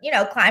are, you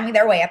know, climbing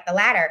their way up the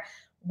ladder.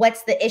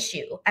 What's the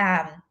issue?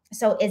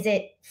 So is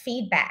it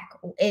feedback?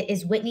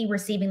 Is Whitney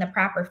receiving the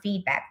proper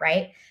feedback,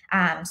 right?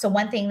 So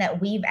one thing that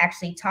we've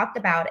actually talked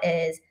about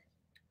is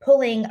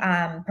pulling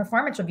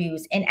performance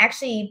reviews and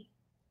actually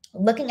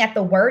looking at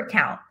the word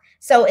count.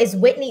 So is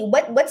Whitney,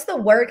 what's the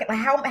word,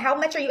 how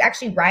much are you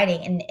actually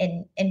writing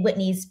in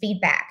Whitney's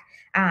feedback?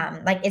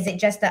 Like, is it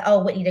just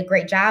oh, Whitney did a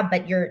great job,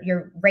 but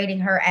you're rating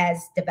her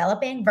as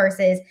developing,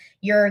 versus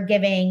you're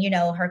giving, you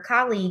know, her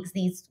colleagues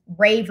these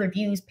rave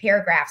reviews,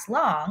 paragraphs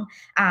long.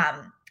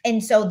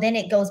 And so then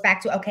it goes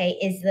back to, okay,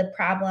 is the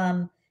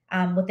problem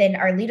within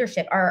our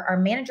leadership? Are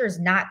managers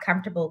not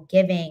comfortable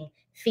giving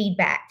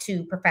feedback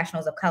to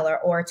professionals of color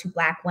or to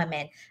Black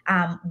women?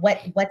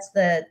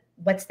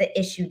 What's the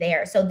issue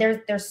there? So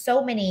there's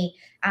so many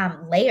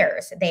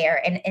layers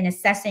there, and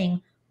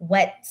assessing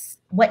what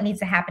needs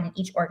to happen in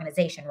each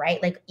organization,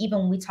 right? Like even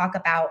when we talk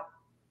about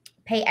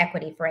pay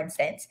equity, for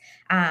instance,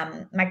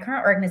 my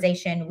current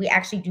organization, we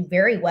actually do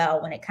very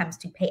well when it comes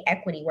to pay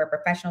equity, where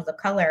professionals of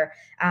color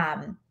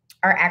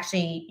are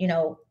actually, you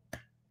know,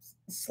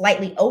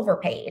 slightly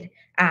overpaid,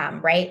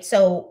 right?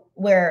 So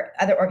where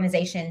other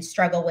organizations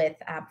struggle with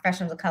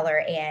professionals of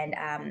color and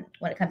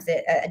when it comes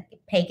to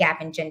pay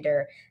gap and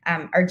gender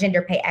or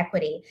gender pay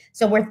equity.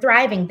 So we're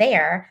thriving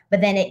there,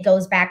 but then it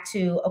goes back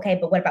to, okay,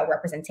 but what about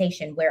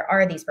representation? Where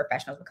are these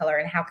professionals of color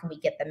and how can we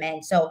get them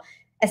in? So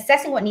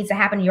assessing what needs to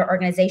happen in your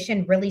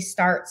organization really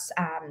starts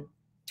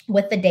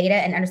with the data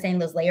and understanding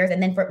those layers.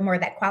 And then for more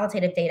of that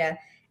qualitative data,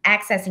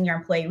 accessing your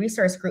employee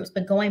resource groups,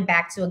 but going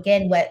back to,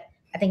 again, what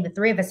I think the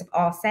three of us have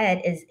all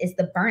said is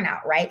the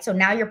burnout, right? So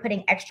now you're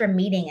putting extra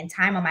meeting and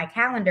time on my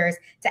calendars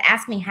to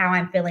ask me how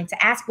I'm feeling,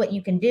 to ask what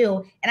you can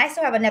do. And I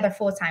still have another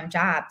full-time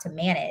job to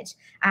manage.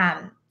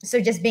 So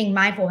just being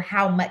mindful of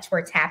how much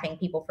we're tapping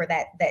people for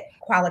that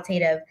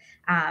qualitative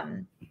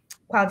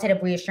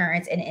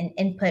reassurance and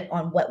input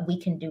on what we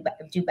can do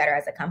better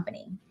as a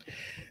company.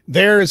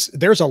 There's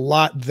a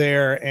lot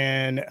there,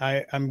 and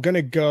I'm going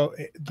to go,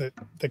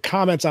 the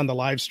comments on the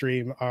live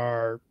stream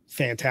are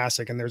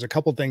fantastic. And there's a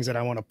couple things that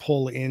I want to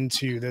pull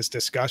into this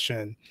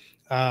discussion.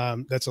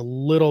 That's a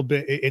little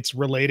bit, it's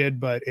related,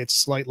 but it's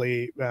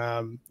slightly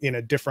in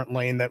a different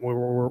lane that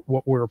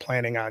what we were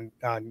planning on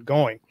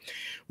going.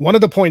 One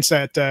of the points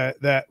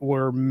that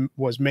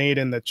was made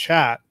in the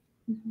chat,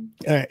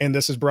 and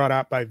this is brought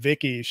up by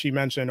Vicky. She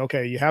mentioned,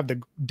 okay, you have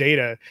the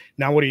data.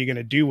 Now, what are you going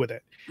to do with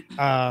it?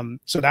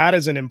 So that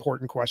is an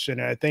important question.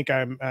 And I think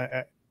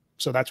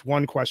so that's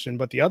one question.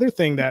 But the other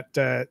thing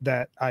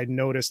that I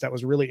noticed that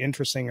was really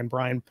interesting, and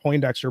Brian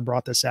Poindexter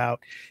brought this out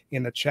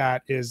in the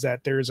chat, is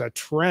that there's a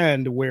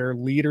trend where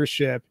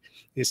leadership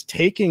is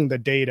taking the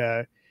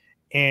data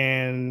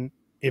and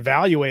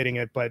evaluating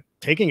it, but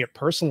taking it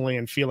personally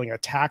and feeling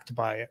attacked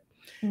by it.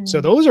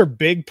 So those are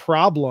big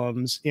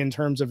problems in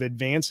terms of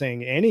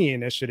advancing any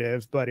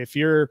initiative. But if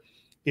you're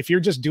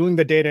just doing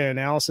the data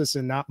analysis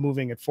and not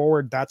moving it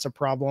forward, that's a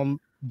problem.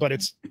 But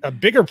it's a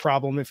bigger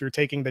problem if you're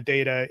taking the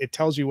data, it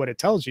tells you what it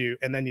tells you,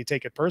 and then you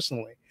take it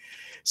personally.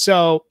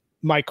 So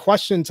my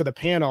question to the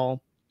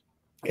panel,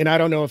 and I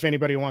don't know if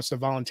anybody wants to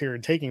volunteer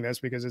in taking this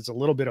because it's a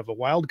little bit of a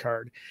wild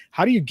card.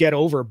 How do you get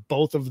over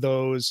both of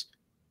those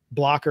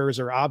blockers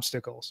or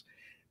obstacles?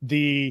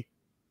 The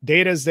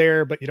data's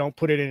there, but you don't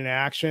put it into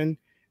action.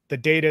 The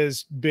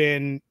data's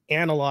been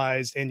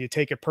analyzed and you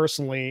take it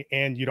personally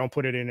and you don't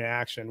put it into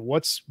action.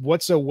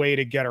 What's a way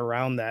to get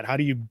around that? How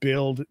do you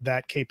build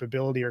that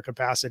capability or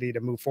capacity to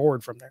move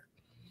forward from there?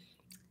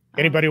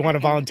 Anybody want to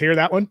volunteer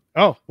that one?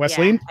 Oh,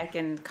 Wesley? Yeah, I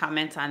can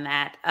comment on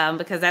that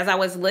because as I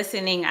was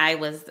listening, I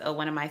was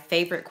one of my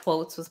favorite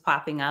quotes was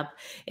popping up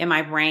in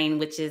my brain,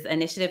 which is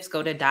initiatives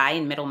go to die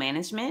in middle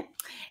management.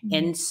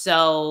 And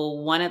so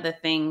one of the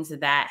things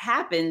that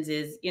happens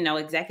is,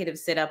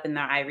 executives sit up in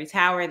their ivory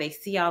tower. They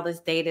see all this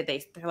data.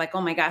 They're like,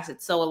 oh my gosh,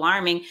 it's so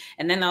alarming.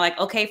 And then they're like,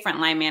 okay,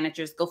 frontline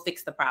managers, go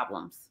fix the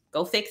problems.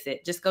 Go fix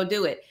it. Just go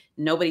do it.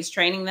 Nobody's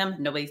training them.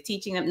 Nobody's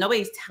teaching them.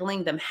 Nobody's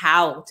telling them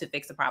how to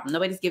fix the problem.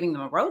 Nobody's giving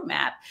them a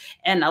roadmap.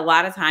 And a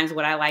lot of times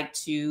what I like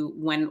to,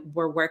 when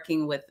we're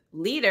working with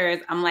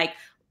leaders, I'm like,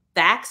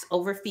 facts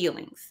over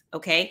feelings.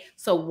 Okay.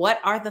 So what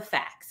are the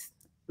facts?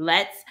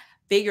 Let's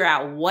figure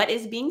out what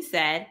is being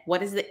said.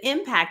 What is the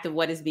impact of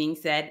what is being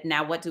said?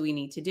 Now, what do we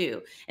need to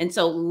do? And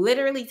so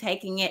literally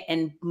taking it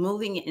and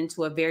moving it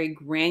into a very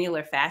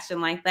granular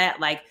fashion like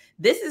that, like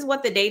this is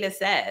what the data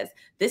says.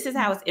 This is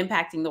how it's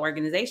impacting the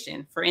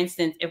organization. For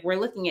instance, if we're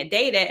looking at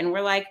data and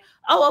we're like,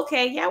 oh,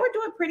 okay, yeah, we're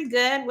doing pretty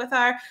good with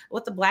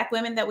the Black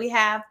women that we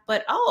have,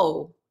 but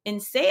in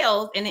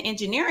sales and in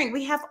engineering,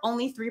 we have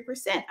only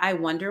 3%. I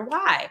wonder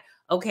why.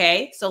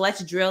 Okay, so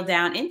let's drill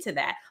down into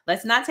that.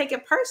 Let's not take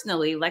it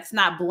personally. Let's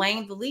not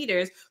blame the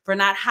leaders for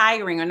not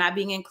hiring or not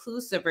being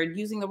inclusive or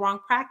using the wrong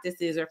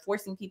practices or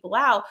forcing people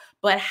out.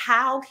 But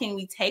how can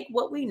we take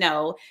what we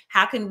know?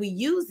 How can we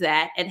use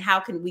that? And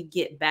how can we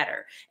get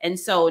better? And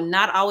so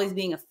not always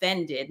being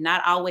offended,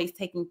 not always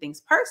taking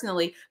things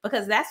personally,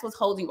 because that's what's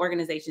holding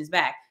organizations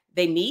back.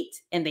 They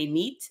meet and they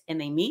meet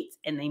and they meet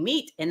and they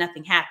meet and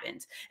nothing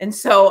happens. And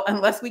so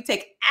unless we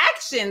take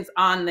actions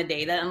on the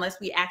data,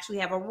 unless we actually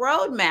have a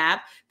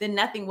roadmap, then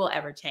nothing will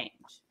ever change.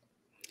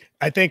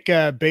 I think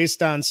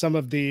based on some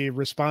of the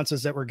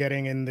responses that we're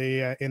getting in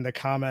the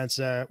comments,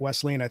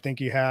 Wesley, I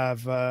think you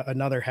have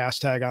another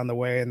hashtag on the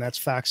way, and that's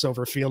facts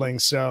over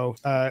feelings. So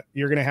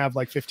you're going to have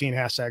like 15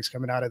 hashtags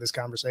coming out of this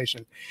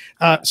conversation.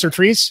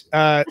 Sertrice,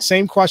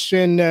 same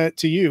question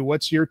to you.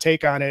 What's your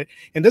take on it?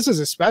 And this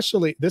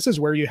is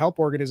where you help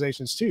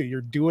organizations too.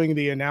 You're doing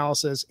the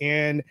analysis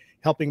and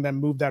helping them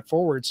move that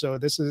forward. So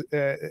this is,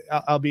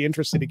 I'll be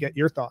interested to get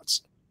your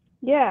thoughts.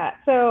 Yeah,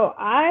 so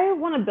I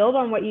want to build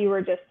on what you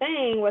were just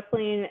saying,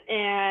 Wesley,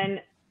 and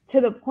to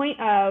the point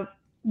of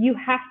you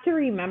have to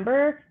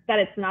remember that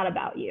it's not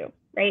about you,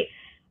 right?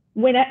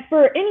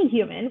 For any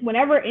human,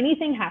 whenever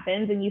anything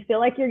happens and you feel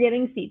like you're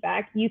getting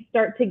feedback, you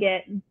start to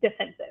get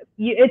defensive.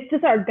 It's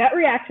just our gut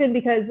reaction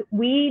because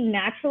we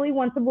naturally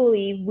want to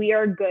believe we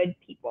are good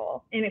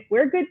people. And if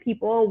we're good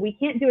people, we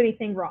can't do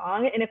anything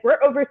wrong. And if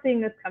we're overseeing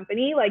this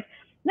company,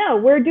 no,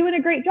 we're doing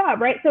a great job,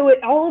 right? So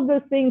all of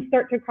those things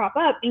start to crop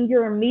up and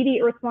your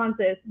immediate response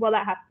is, well,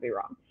 that has to be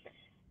wrong.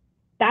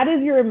 That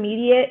is your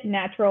immediate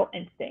natural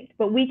instinct,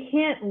 but we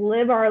can't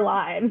live our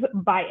lives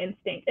by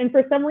instinct. And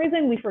for some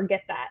reason, we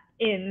forget that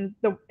in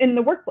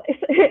the workplace,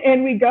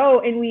 and we go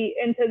and we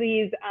into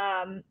these,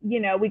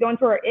 we go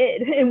into our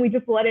id and we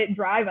just let it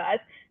drive us,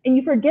 and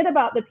you forget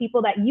about the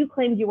people that you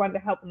claimed you wanted to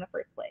help in the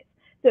first place.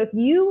 So if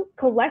you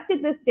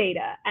collected this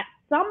data at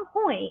some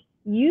point,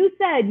 you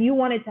said you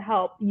wanted to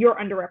help your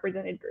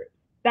underrepresented groups.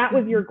 That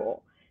was your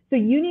goal. So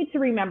you need to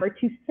remember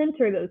to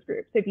center those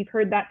groups. If you've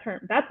heard that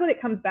term, that's what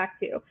it comes back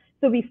to.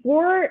 So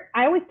before,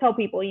 I always tell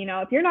people,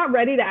 if you're not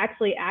ready to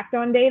actually act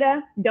on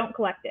data, don't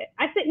collect it.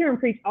 I sit here and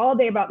preach all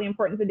day about the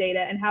importance of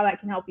data and how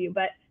that can help you,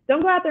 but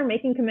don't go out there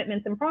making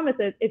commitments and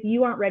promises if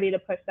you aren't ready to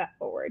push that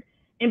forward.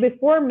 And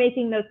before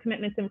making those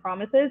commitments and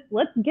promises,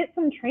 let's get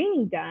some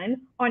training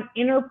done on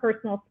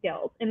interpersonal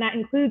skills. And that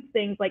includes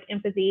things like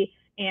empathy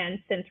and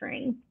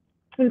centering.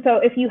 And so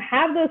if you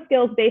have those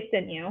skills based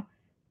in you,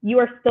 you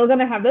are still going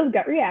to have those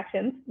gut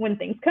reactions when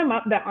things come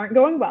up that aren't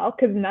going well,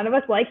 because none of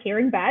us like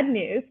hearing bad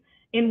news.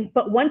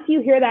 But once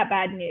you hear that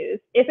bad news,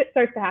 if it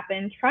starts to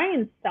happen, try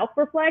and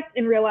self-reflect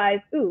and realize,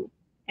 ooh,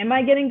 am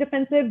I getting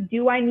defensive?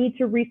 Do I need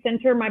to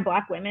recenter my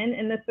Black women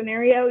in this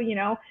scenario,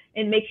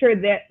 and make sure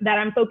that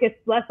I'm focused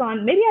less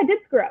on, maybe I did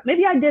screw up,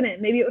 maybe I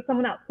didn't, maybe it was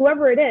someone else,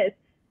 whoever it is,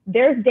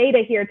 there's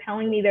data here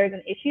telling me there's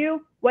an issue.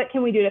 What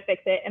can we do to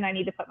fix it? And I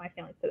need to put my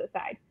feelings to the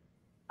side.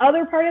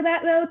 Other part of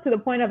that, though, to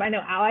the point of, I know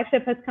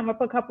allyship has come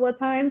up a couple of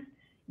times,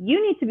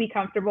 you need to be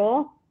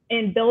comfortable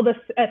and build a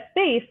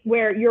space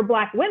where your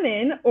Black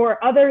women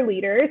or other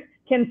leaders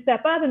can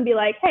step up and be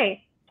like,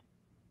 hey,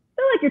 I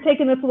feel like you're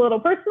taking this a little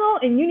personal,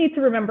 and you need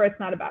to remember it's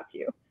not about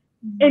you.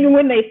 And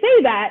when they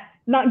say that,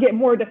 not get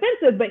more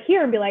defensive, but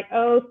hear and be like,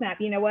 oh snap,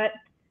 you know what?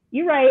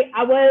 You're right.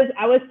 I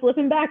was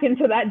slipping back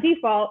into that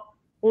default.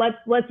 Let's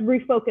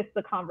refocus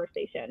the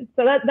conversation.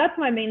 So that's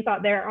my main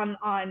thought there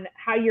on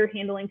how you're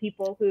handling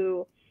people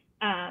who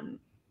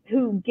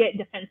get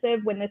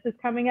defensive when this is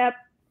coming up.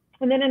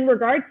 And then in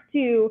regards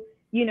to,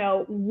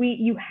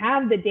 you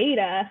have the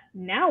data,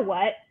 now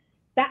what?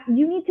 That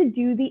you need to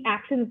do the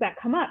actions that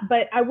come up.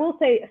 But I will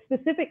say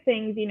specific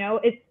things,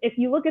 if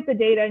you look at the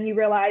data and you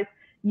realize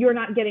you're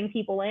not getting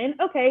people in,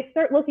 okay,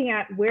 start looking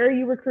at where are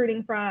you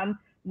recruiting from,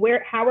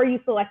 how are you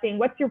selecting,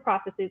 what's your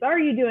processes, are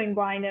you doing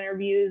blind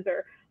interviews,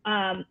 or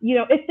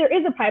if there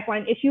is a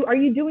pipeline issue, are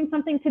you doing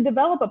something to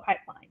develop a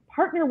pipeline?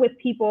 Partner with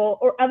people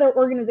or other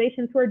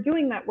organizations who are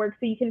doing that work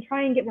so you can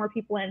try and get more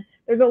people in.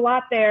 There's a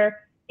lot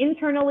there.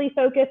 Internally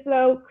focused,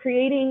 though,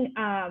 creating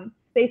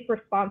space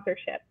for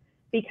sponsorship,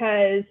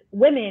 because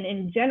women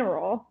in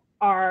general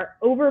are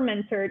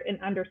over-mentored and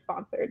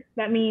under-sponsored.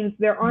 That means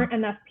there aren't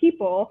enough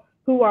people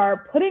who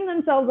are putting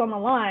themselves on the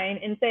line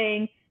and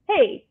saying,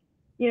 hey,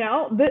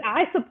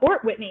 I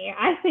support Whitney.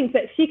 I think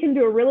that she can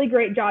do a really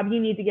great job.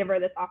 You need to give her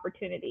this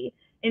opportunity.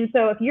 And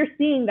so if you're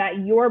seeing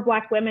that your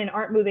Black women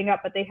aren't moving up,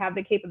 but they have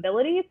the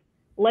capabilities,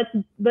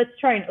 let's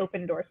try and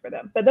open doors for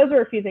them. But those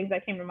are a few things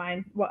that came to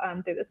mind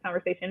through this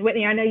conversation.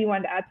 Whitney, I know you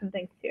wanted to add some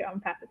things too.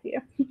 I'm passing to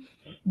you.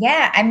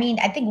 Yeah, I mean,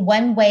 I think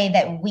one way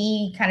that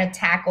we kind of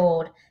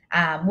tackled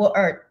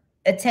or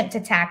attempt to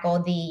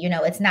tackle the,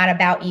 it's not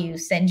about you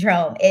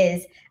syndrome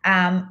is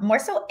more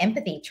so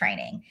empathy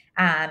training.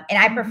 And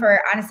I prefer,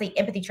 honestly,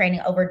 empathy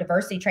training over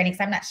diversity training,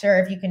 because I'm not sure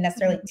if you can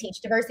necessarily teach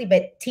diversity,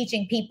 but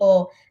teaching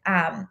people,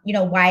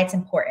 why it's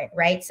important,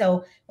 right?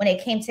 So when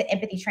it came to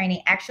empathy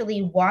training,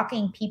 actually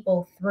walking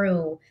people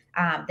through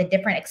the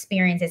different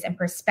experiences and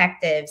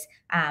perspectives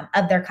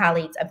of their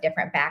colleagues of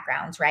different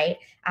backgrounds, right?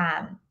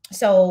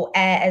 So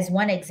as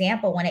one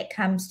example, when it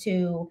comes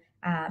to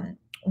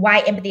why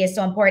empathy is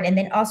so important, and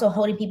then also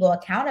holding people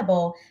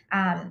accountable,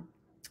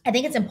 I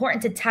think it's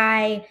important to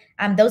tie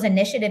those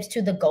initiatives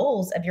to the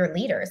goals of your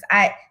leaders.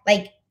 I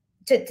like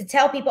to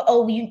tell people,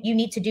 oh, you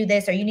need to do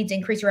this, or you need to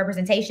increase your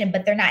representation,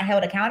 but they're not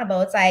held accountable.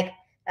 It's like,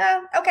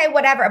 oh, okay,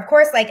 whatever. Of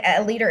course, like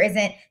a leader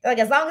isn't like,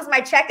 as long as my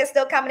check is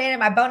still coming in and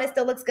my bonus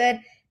still looks good,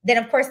 then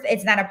of course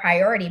it's not a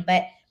priority.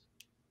 But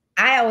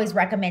I always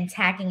recommend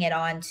tacking it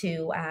on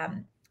to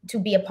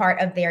be a part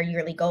of their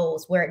yearly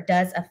goals, where it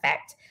does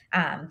affect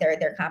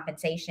their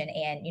compensation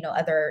and,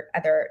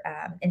 other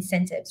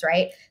incentives,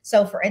 right?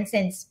 So for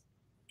instance,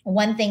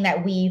 one thing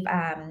that we've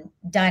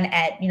done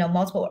at,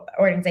 multiple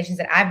organizations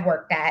that I've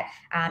worked at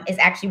is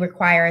actually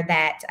require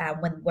that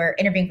when we're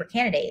interviewing for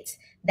candidates,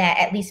 that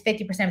at least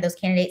 50% of those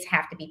candidates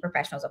have to be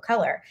professionals of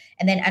color.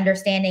 And then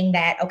understanding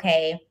that,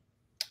 okay,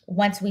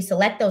 once we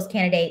select those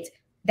candidates,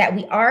 that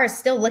we are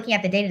still looking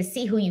at the data to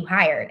see who you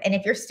hired. And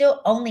if you're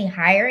still only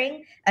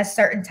hiring a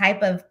certain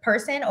type of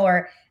person,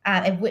 or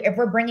if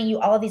we're bringing you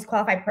all of these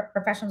qualified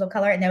professionals of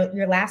color and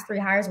your last 3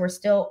 hires were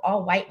still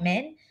all white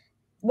men,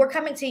 we're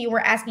coming to you, we're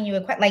asking you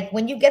a question. Like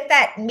when you get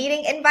that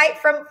meeting invite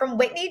from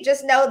Whitney,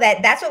 just know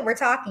that that's what we're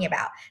talking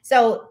about.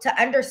 So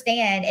to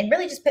understand and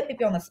really just put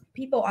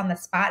people on the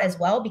spot as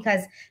well,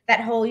 because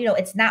that whole,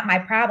 it's not my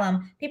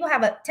problem. People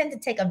tend to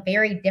take a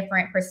very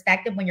different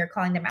perspective when you're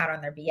calling them out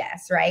on their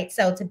BS, right?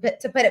 So to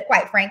put it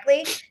quite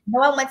frankly, no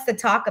one wants to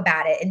talk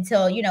about it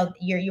until,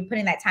 you're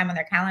putting that time on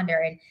their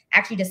calendar and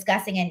actually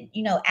discussing and,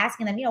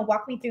 asking them,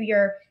 walk me through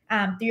your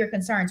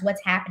concerns,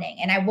 what's happening.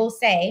 And I will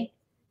say,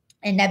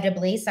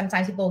 inevitably,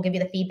 sometimes people will give you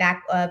the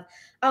feedback of,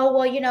 oh,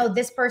 well,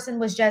 this person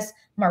was just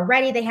more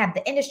ready. They have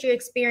the industry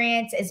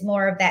experience, is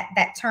more of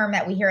that term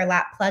that we hear a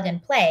lot, plug and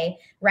play,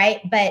 right?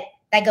 But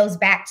that goes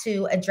back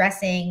to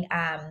addressing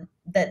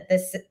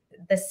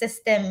the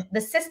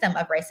system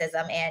of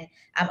racism and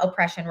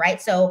oppression,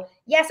 right? So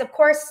yes, of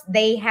course,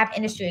 they have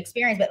industry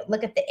experience, but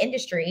look at the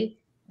industry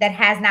that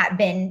has not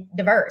been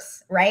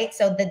diverse, right?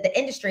 So the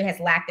industry has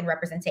lacked in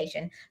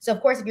representation. So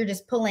of course, if you're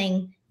just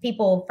pulling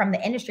people from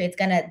the industry, it's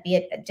going to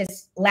be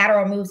just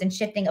lateral moves and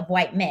shifting of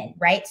white men,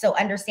 right? So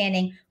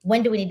understanding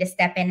when do we need to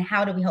step in?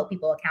 How do we hold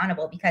people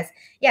accountable? Because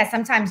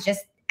sometimes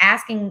just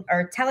asking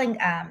or telling,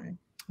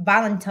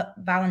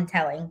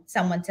 volunteering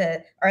someone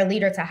or a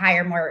leader to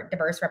hire more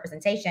diverse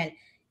representation,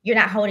 you're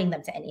not holding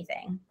them to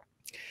anything.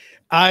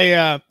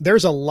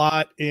 There's a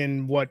lot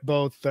in what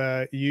both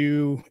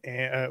you,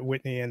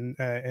 Whitney,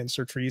 and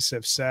Certrice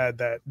have said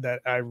that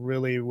I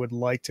really would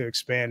like to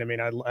expand. I mean,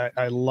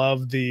 I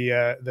love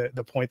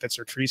the point that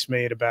Certrice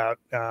made about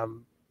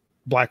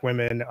Black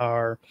women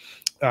are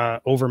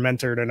over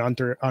mentored and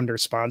under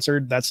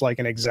sponsored. That's like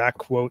an exact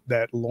quote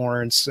that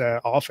Lawrence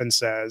often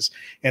says,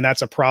 and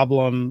that's a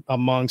problem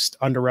amongst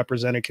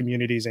underrepresented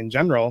communities in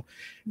general.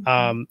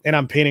 And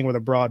I'm painting with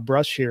a broad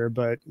brush here,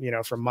 but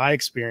from my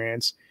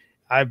experience,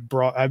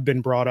 I've been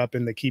brought up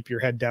in the keep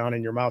your head down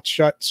and your mouth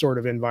shut sort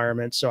of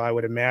environment. So I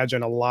would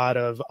imagine a lot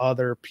of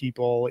other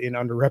people in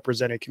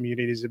underrepresented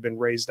communities have been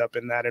raised up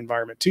in that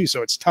environment too.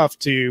 So it's tough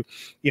to,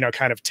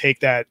 kind of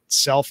take that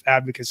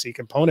self-advocacy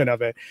component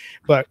of it.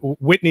 But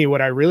Whitney,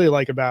 what I really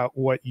like about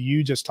what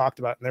you just talked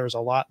about, and there was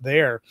a lot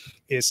there,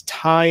 is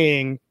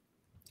tying,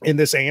 and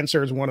this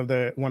answers one of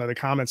the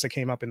comments that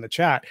came up in the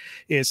chat,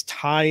 is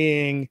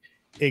tying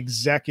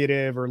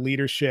executive or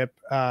leadership,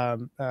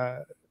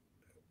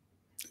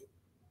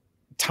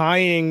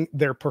 tying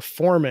their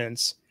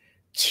performance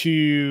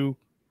to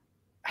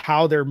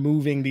how they're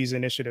moving these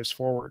initiatives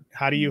forward.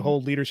 How do you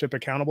hold leadership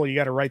accountable? You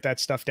got to write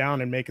that stuff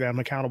down and make them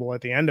accountable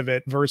at the end of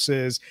it,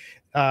 versus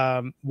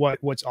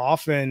what's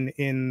often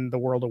in the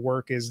world of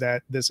work is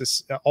that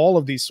all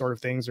of these sort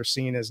of things are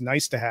seen as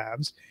nice to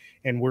haves.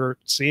 And we're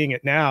seeing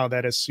it now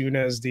that as soon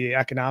as the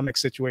economic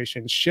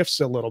situation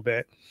shifts a little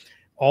bit,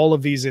 all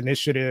of these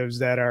initiatives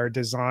that are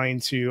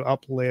designed to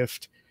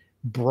uplift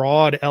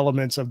broad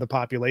elements of the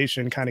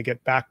population kind of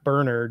get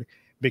backburnered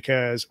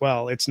because,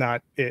 well, it's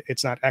not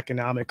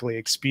economically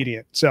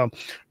expedient. So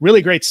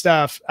really great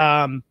stuff.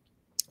 I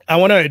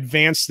want to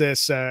advance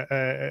this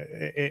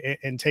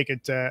and take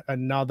it to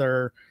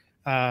another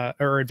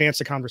or advance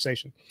the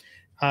conversation.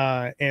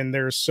 And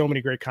there's so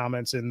many great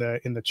comments in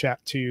the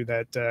chat too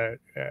that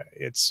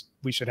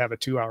we should have a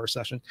 2-hour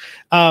session.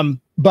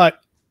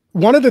 But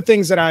one of the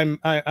things that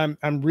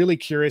I'm really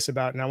curious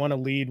about, and I want to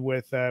lead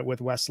with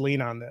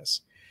Wesleyan on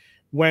this.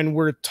 When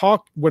we're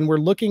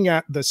looking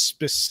at the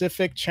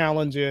specific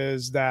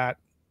challenges that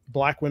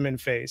Black women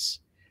face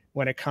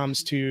when it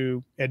comes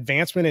to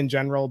advancement in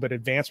general, but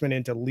advancement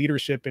into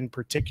leadership in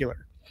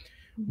particular,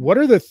 what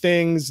are the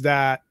things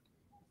that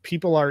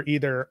people are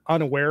either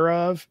unaware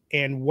of,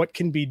 and what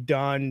can be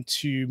done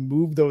to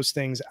move those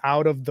things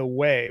out of the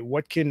way?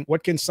 What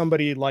can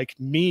somebody like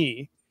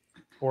me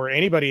or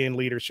anybody in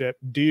leadership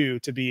do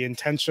to be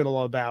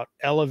intentional about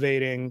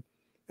elevating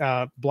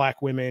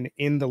Black women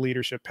in the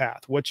leadership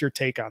path? What's your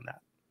take on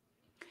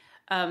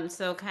that?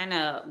 So kind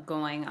of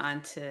going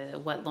on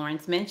to what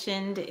Lawrence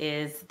mentioned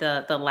is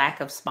the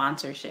lack of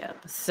sponsorship.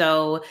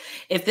 So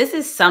if this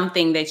is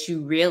something that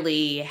you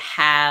really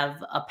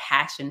have a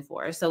passion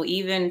for, so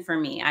even for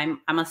me,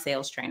 I'm a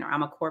sales trainer.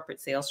 I'm a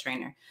corporate sales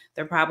trainer.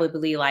 There are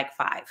probably like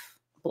 5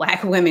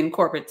 Black women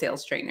corporate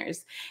sales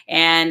trainers.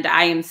 And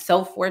I am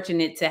so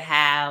fortunate to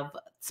have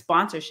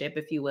sponsorship,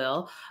 if you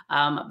will,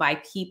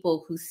 by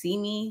people who see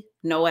me,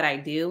 know what I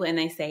do, and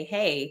they say,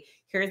 hey,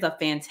 here's a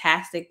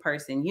fantastic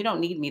person. You don't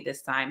need me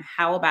this time.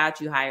 How about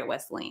you hire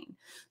Wesleyan?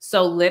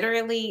 So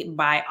literally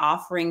by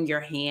offering your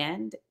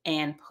hand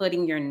and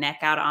putting your neck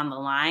out on the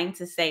line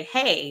to say,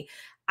 hey,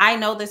 I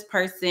know this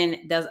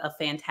person does a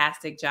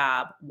fantastic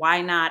job.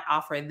 Why not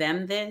offer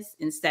them this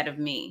instead of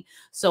me?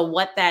 So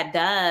what that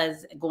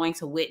does, going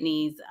to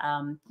Whitney's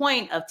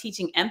point of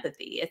teaching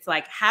empathy, it's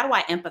like, how do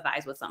I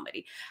empathize with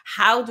somebody?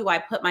 How do I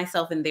put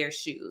myself in their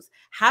shoes?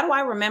 How do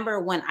I remember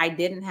when I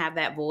didn't have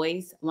that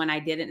voice, when I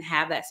didn't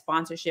have that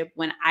sponsorship,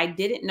 when I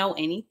didn't know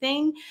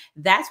anything?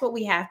 That's what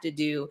we have to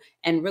do,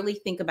 and really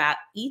think about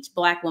each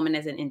Black woman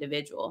as an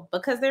individual,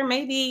 because there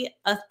may be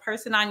a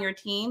person on your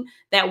team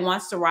that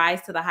wants to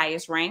rise to the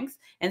highest ranks.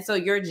 And so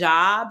your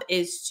job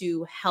is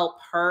to help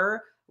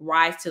her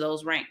rise to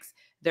those ranks.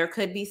 There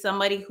could be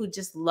somebody who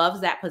just loves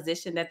that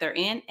position that they're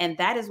in, and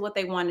that is what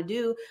they want to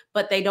do,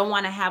 but they don't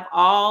want to have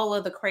all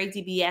of the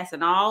crazy BS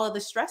and all of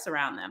the stress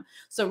around them.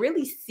 So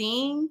really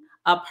seeing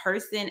a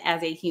person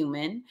as a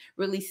human,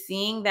 really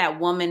seeing that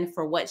woman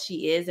for what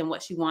she is and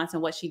what she wants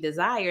and what she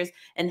desires,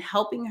 and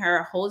helping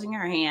her, holding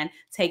her hand,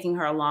 taking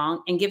her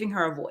along, and giving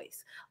her a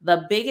voice.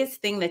 The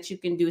biggest thing that you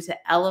can do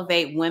to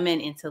elevate women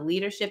into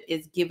leadership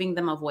is giving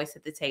them a voice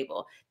at the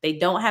table. They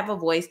don't have a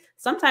voice.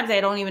 Sometimes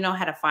they don't even know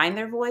how to find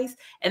their voice.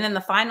 And then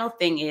the final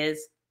thing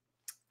is,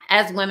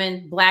 as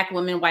women, Black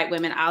women, white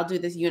women, I'll do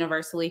this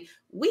universally,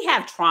 we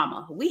have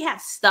trauma. We have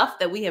stuff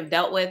that we have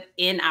dealt with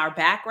in our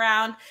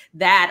background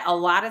that a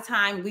lot of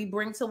time we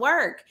bring to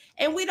work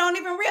and we don't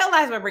even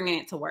realize we're bringing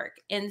it to work.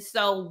 And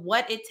so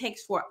what it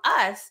takes for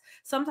us,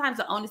 sometimes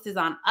the onus is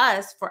on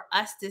us for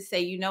us to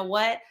say, you know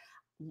what?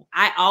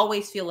 I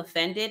always feel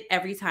offended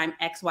every time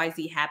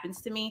XYZ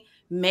happens to me.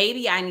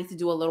 Maybe I need to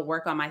do a little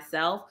work on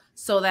myself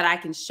so that I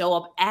can show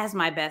up as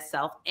my best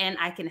self, and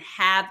I can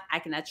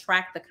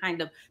attract the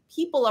kind of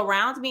people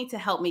around me to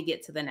help me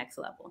get to the next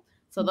level.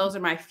 So those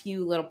are my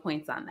few little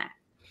points on that.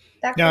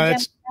 Dr. Jim,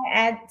 can I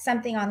add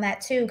something on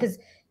that too? Because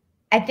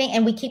I think,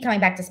 and we keep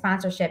coming back to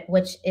sponsorship,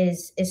 which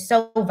is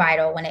so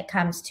vital when it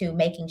comes to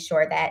making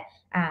sure that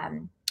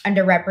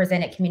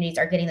underrepresented communities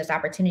are getting those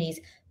opportunities.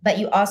 But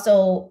you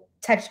also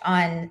touched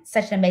on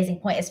such an amazing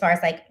point as far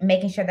as like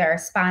making sure that our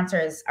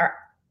sponsors are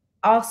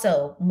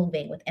also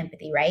moving with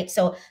empathy, right?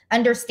 So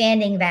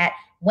understanding that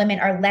women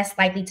are less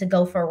likely to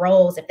go for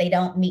roles if they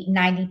don't meet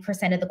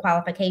 90% of the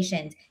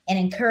qualifications, and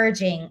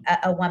encouraging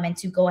a woman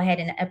to go ahead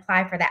and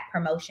apply for that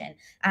promotion.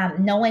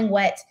 Knowing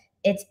what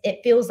it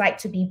feels like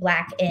to be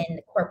Black in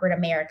corporate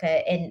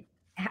America, and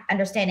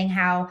understanding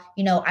how,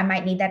 you know, I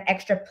might need that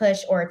extra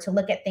push or to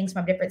look at things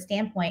from a different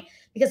standpoint.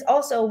 Because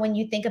also when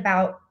you think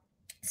about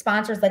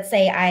sponsors, let's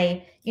say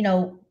I, you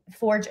know,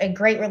 forge a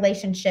great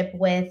relationship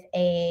with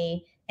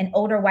an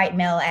older white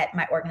male at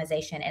my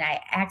organization, and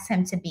I ask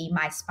him to be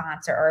my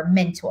sponsor or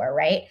mentor,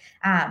 right?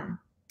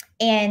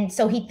 And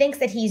so he thinks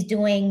that he's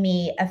doing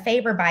me a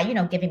favor by, you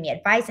know, giving me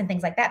advice and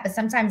things like that. But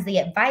sometimes the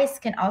advice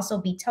can also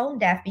be tone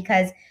deaf,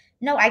 because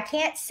no, I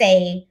can't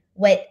say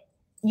what,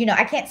 you know,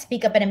 I can't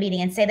speak up in a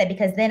meeting and say that,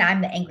 because then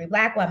I'm the angry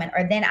Black woman,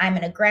 or then I'm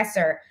an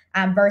aggressor,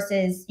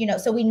 versus, you know,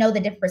 so we know the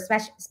different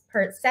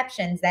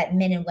perceptions that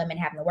men and women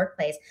have in the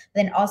workplace,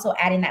 but then also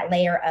adding that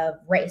layer of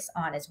race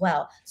on as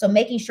well. So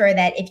making sure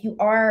that if you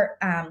are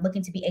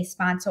looking to be a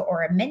sponsor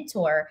or a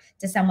mentor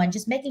to someone,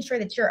 just making sure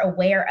that you're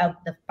aware of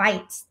the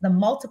fights, the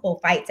multiple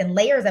fights and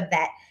layers of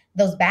that,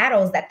 those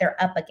battles that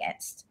they're up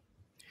against.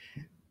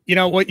 You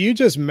know, what you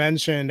just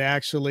mentioned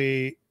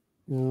actually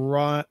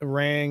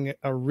rang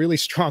a really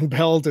strong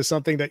bell to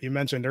something that you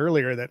mentioned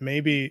earlier, that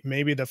maybe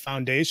the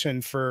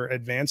foundation for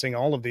advancing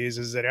all of these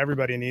is that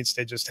everybody needs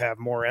to just have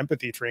more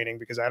empathy training,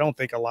 because I don't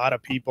think a lot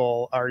of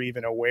people are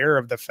even aware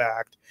of the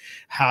fact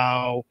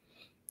how,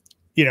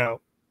 you know,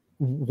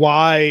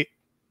 why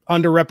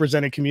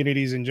underrepresented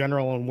communities in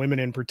general, and women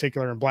in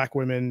particular, and Black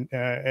women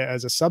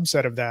as a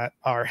subset of that,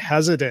 are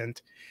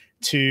hesitant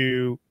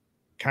to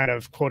kind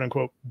of quote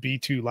unquote be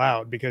too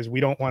loud, because we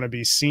don't want to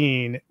be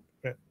seen.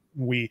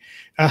 You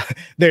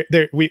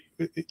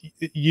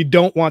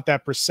don't want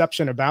that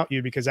perception about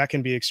you, because that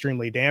can be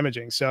extremely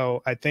damaging.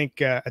 So I think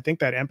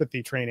that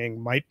empathy training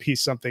might be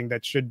something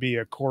that should be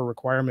a core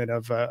requirement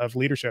of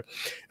leadership.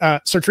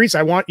 So Teresa,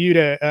 I want you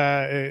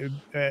to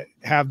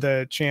have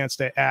the chance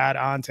to add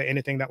on to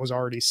anything that was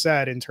already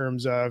said in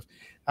terms of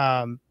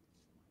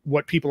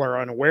what people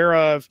are unaware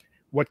of,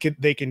 what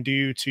they can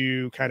do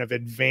to kind of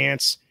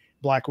advance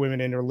Black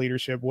women in their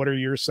leadership. What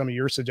are some of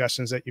your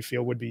suggestions that you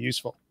feel would be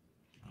useful?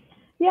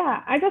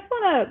 Yeah, I just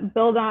want to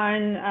build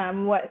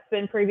on what's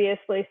been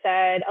previously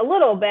said a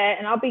little bit,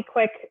 and I'll be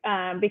quick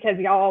because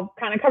y'all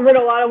kind of covered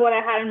a lot of what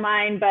I had in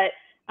mind, but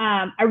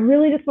I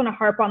really just want to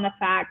harp on the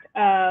fact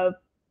of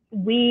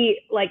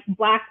we, like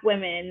Black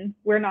women,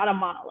 we're not a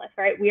monolith,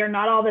 right? We are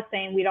not all the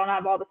same. We don't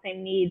have all the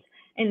same needs.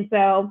 And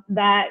so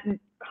that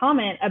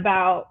comment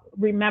about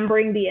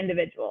remembering the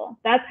individual,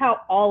 that's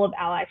how all of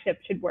allyship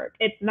should work.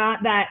 It's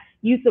not that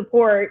you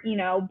support, you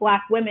know,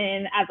 Black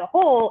women as a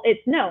whole.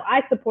 It's no,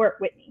 I support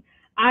Whitney.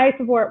 I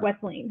support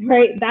Wesleyan,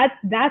 right?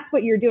 That's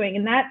what you're doing.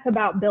 And that's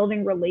about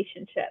building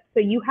relationships. So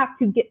you have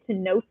to get to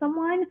know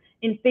someone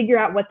and figure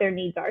out what their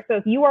needs are. So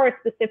if you are a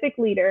specific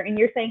leader and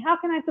you're saying, how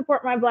can I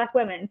support my Black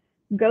women?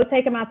 Go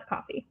take them out to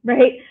coffee,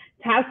 right?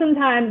 Have some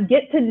time,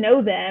 get to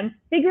know them,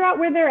 figure out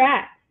where they're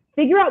at,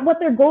 figure out what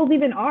their goals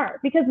even are,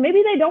 because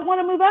maybe they don't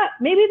want to move up.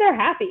 Maybe they're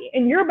happy,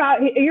 and you're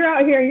out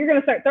here and you're going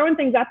to start throwing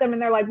things at them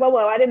and they're like, whoa,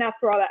 I didn't ask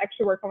for all that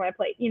extra work on my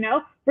plate, you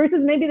know, versus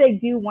maybe they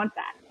do want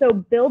that. So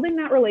building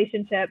that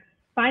relationship,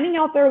 finding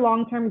out their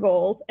long-term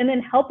goals, and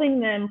then helping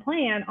them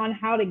plan on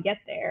how to get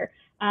there.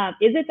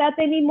 Is it that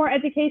they need more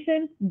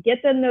education?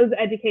 Get them those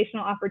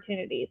educational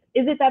opportunities.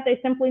 Is it that they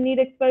simply need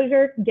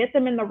exposure? Get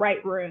them in the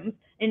right rooms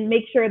and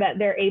make sure that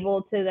they're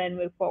able to then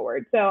move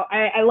forward. So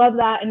I love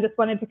that, and just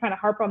wanted to kind of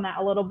harp on that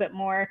a little bit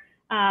more.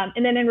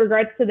 And then in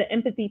regards to the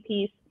empathy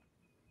piece,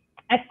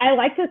 I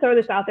like to throw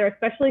this out there,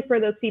 especially for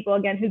those people,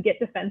 again, who get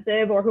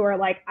defensive or who are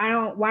like,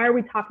 why are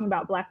we talking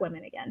about Black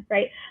women again,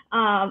 right?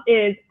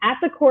 Is at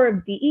the core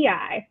of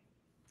DEI,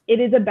 it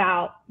is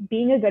about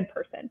being a good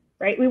person,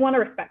 right? We want to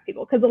respect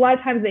people, because a lot of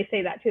times they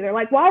say that too. They're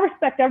like, well, I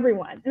respect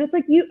everyone. And it's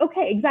like,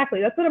 okay,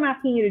 exactly. That's what I'm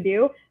asking you to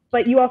do.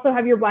 But you also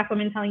have your Black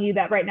women telling you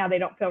that right now they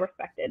don't feel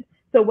respected.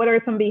 So what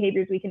are some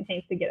behaviors we can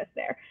change to get us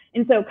there?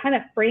 And so kind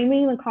of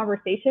framing the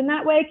conversation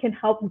that way can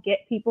help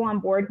get people on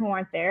board who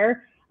aren't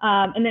there.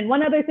 And then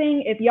one other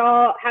thing, if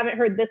y'all haven't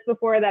heard this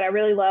before, that I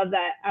really love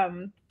that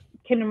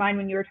came to mind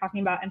when you were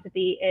talking about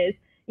empathy is,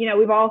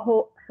 we've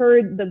all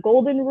heard the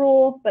golden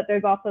rule, but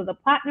there's also the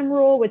platinum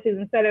rule, which is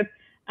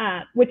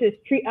which is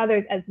treat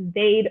others as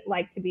they'd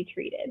like to be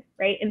treated,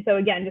 right? And so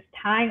again, just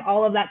tying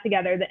all of that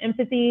together, the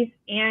empathy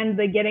and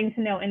the getting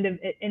to know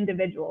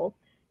individuals,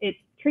 it's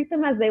treat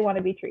them as they want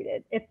to be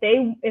treated. If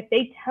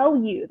they tell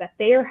you that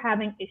they are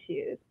having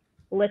issues,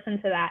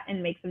 listen to that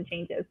and make some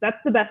changes. That's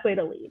the best way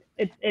to lead.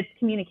 It's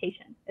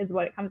communication is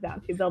what it comes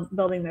down to,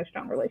 building those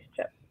strong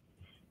relationships.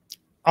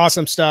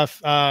 Awesome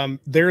stuff.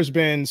 There's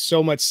been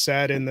so much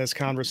said in this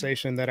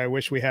conversation that I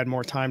wish we had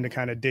more time to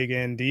kind of dig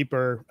in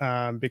deeper,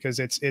 because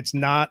it's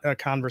not a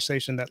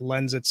conversation that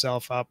lends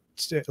itself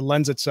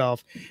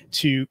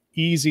to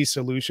easy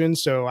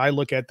solutions. So I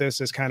look at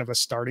this as kind of a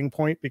starting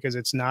point, because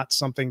it's not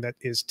something that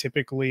is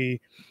typically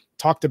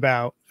talked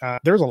about.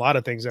 There's a lot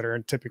of things that are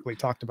typically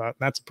talked about, and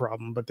that's a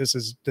problem, but this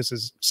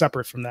is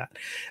separate from that.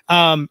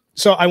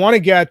 So I want to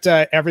get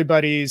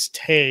everybody's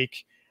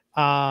take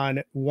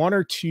on one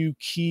or two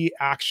key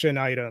action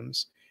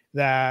items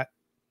that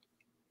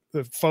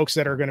the folks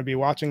that are going to be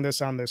watching this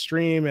on the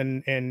stream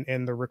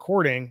and the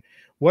recording,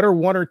 what are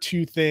one or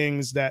two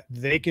things that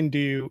they can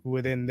do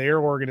within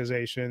their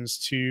organizations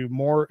to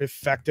more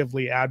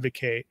effectively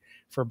advocate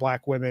for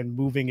Black women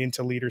moving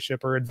into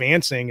leadership or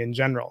advancing in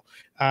general?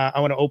 I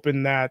want to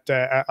open that.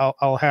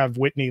 I'll have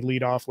Whitney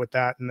lead off with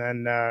that, and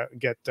then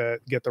get the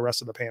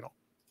rest of the panel.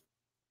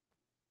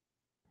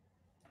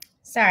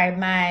 Sorry,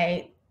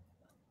 my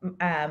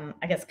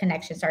I guess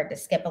connection started to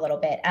skip a little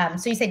bit.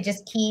 So you said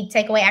just key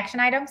takeaway action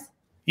items?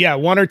 Yeah,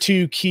 one or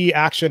two key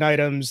action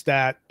items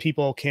that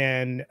people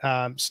can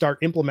start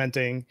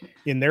implementing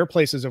in their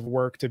places of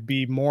work to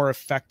be more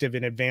effective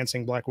in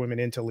advancing Black women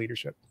into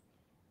leadership.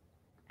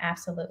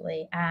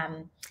 Absolutely.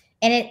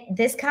 And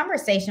this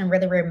conversation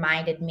really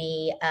reminded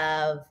me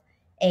of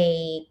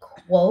a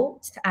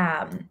quote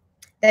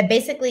that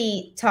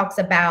basically talks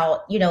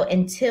about,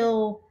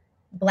 until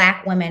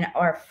Black women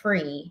are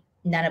free,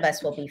 none of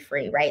us will be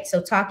free, right?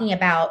 So talking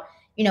about,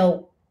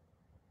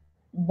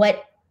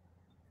 what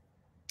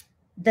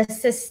the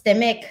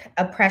systemic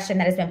oppression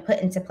that has been put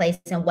into place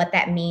and what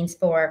that means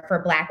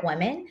for Black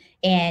women,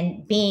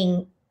 and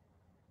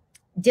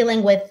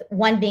dealing with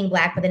one, being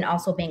Black, but then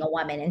also being a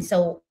woman. And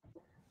so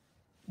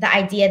the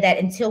idea that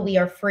until we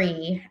are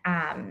free,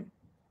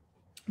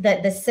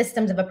 the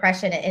systems of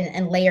oppression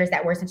and layers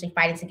that we're essentially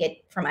fighting to get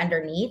from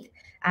underneath,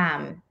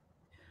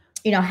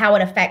 how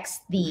it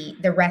affects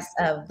the rest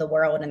of the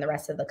world and the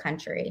rest of the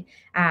country.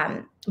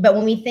 But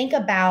when we think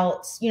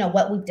about,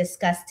 what we've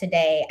discussed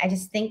today, I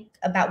just think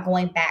about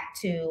going back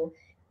to,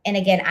 and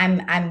again,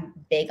 I'm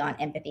big on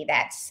empathy.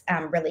 That's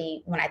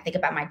really, when I think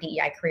about my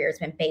DEI career, it's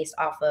been based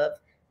off of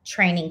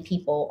training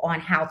people on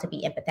how to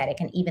be empathetic,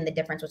 and even the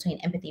difference between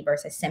empathy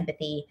versus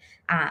sympathy.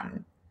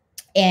 And,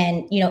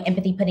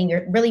 empathy,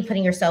 really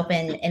putting yourself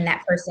in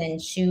that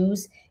person's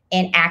shoes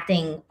and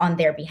acting on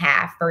their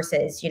behalf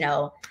versus,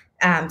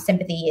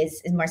 sympathy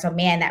is more so,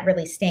 man, that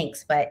really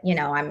stinks, but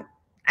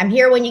I'm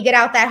here when you get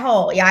out that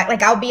hole. Yeah,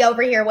 like I'll be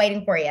over here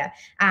waiting for you.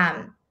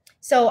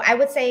 So I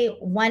would say,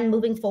 one,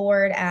 moving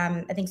forward,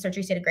 I think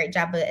Sertrice did a great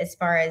job as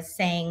far as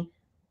saying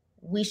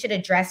we should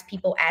address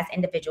people as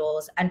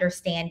individuals,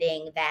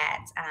 understanding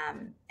that,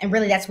 and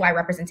really that's why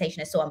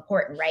representation is so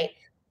important, right?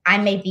 I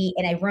may be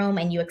in a room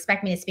and you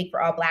expect me to speak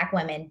for all Black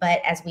women,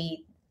 but as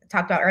we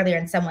talked about earlier,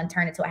 and someone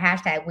turned into a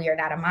hashtag, we are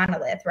not a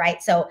monolith,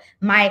 right? So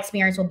my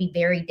experience will be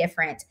very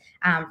different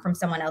from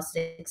someone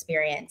else's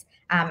experience.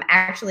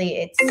 Actually,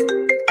 it's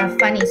a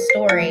funny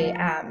story.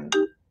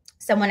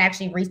 Someone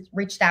actually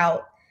reached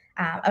out,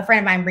 a friend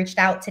of mine reached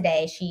out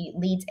today. She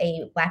leads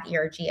a Black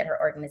ERG at her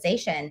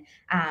organization.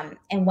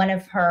 And one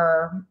of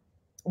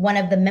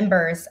the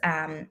members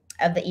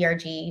of the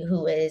ERG,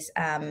 who is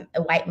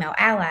a white male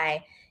ally,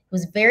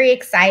 was very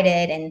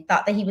excited and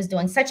thought that he was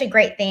doing such a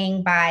great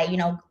thing by,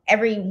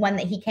 everyone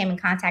that he came in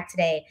contact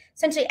today,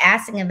 essentially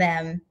asking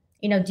them,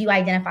 do you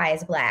identify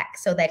as Black,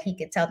 so that he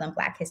could tell them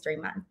Black History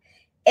Month.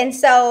 And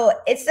so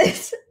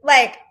it's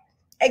like,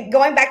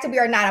 going back to, we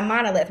are not a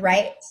monolith,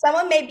 right?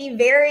 Someone may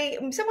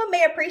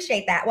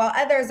appreciate that, while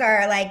others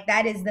are like,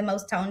 that is the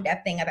most tone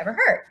deaf thing I've ever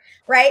heard,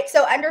 right?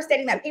 So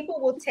understanding that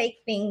people will take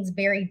things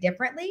very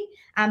differently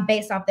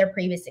based off their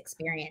previous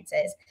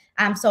experiences.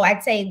 So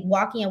I'd say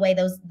walking away,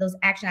 those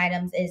action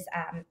items is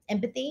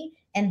empathy.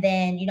 And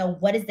then,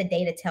 what does the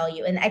data tell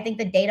you? And I think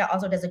the data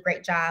also does a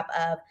great job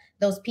of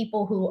those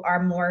people who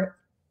are more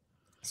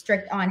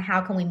strict on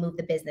how can we move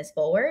the business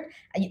forward.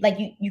 Like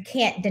you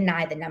can't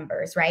deny the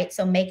numbers, right?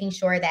 So making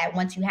sure that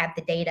once you have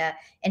the data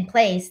in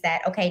place,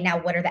 that, okay, now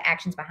what are the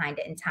actions behind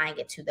it, and tying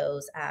it to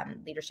those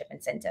leadership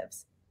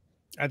incentives.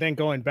 I think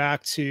going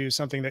back to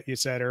something that you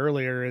said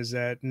earlier is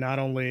that not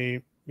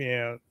only,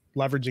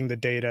 leveraging the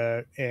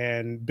data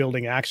and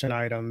building action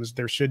items,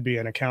 there should be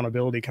an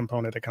accountability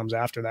component that comes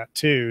after that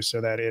too, so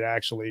that it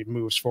actually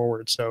moves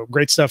forward. So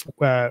great stuff,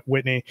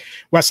 Whitney.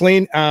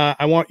 Wesleyan,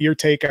 I want your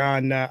take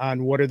on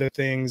what are the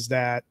things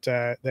that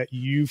that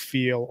you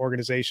feel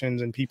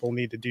organizations and people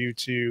need to do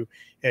to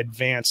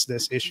advance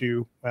this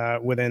issue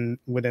within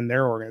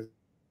their organization.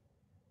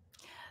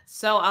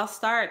 So I'll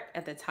start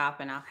at the top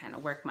and I'll kind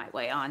of work my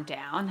way on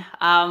down.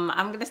 I'm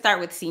going to start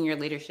with senior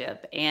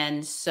leadership.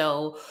 And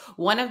so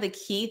one of the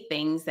key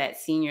things that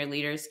senior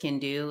leaders can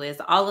do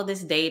is all of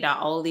this data,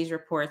 all of these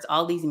reports,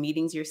 all these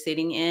meetings you're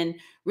sitting in,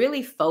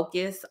 really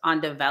focus on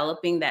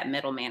developing that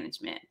middle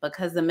management,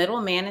 because the middle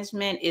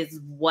management is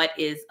what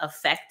is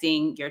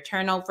affecting your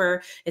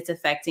turnover. It's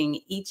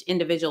affecting each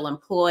individual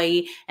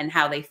employee and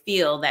how they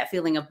feel, that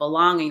feeling of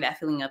belonging, that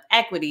feeling of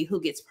equity, who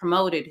gets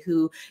promoted,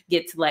 who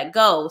gets let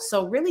go.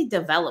 So really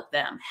develop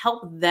them,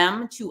 help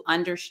them to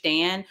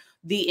understand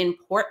the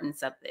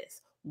importance of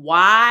this.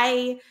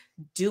 Why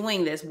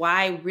doing this?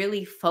 Why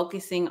really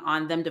focusing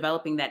on them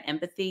developing that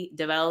empathy,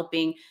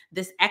 developing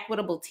this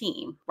equitable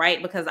team,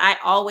 right? Because I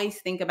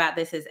always think about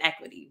this as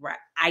equity, right?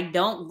 I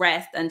don't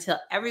rest until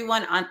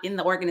everyone in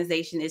the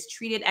organization is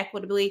treated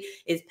equitably,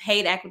 is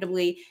paid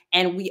equitably,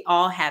 and we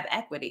all have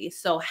equity.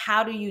 So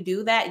how do you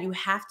do that? You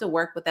have to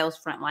work with those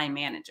frontline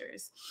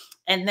managers.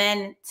 And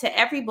then to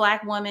every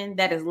Black woman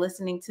that is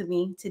listening to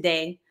me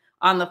today,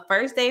 on the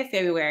first day of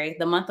February,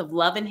 the month of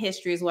love and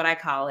history is what I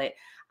call it,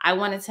 I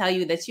want to tell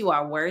you that you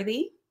are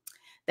worthy,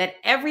 that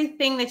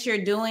everything that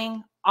you're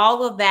doing,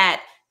 all of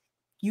that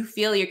you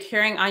feel you're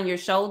carrying on your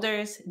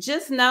shoulders,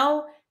 just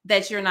know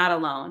that you're not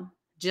alone.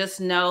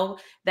 Just know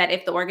that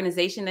if the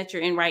organization that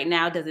you're in right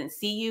now doesn't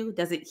see you,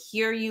 doesn't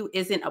hear you,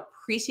 isn't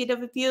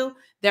appreciative of you,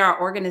 there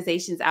are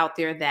organizations out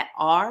there that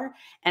are.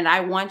 And I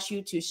want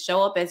you to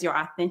show up as your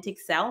authentic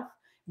self.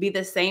 Be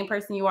the same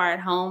person you are at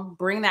home,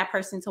 bring that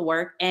person to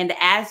work. And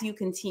as you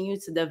continue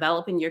to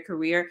develop in your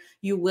career,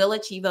 you will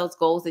achieve those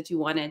goals that you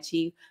want to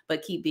achieve,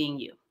 but keep being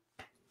you.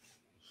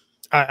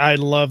 I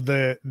love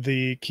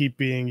the keep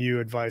being you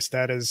advice.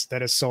 That is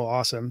so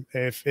awesome.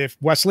 If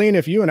Wesleyan,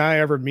 if you and I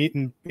ever meet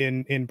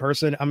in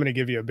person, I'm going to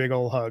give you a big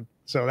old hug.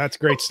 So that's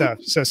great stuff.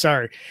 So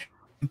sorry.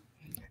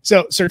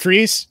 So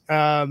Therese,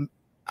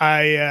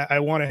 I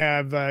want to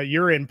have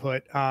your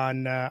input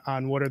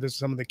on what are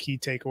some of the key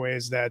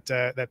takeaways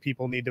that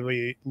people need to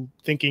be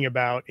thinking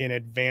about in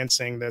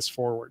advancing this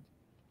forward.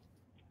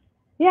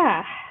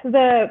 Yeah,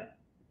 the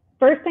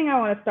first thing I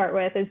want to start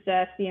with is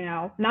just,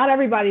 not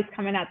everybody's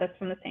coming at this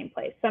from the same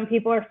place. Some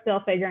people are still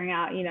figuring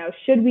out,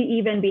 should we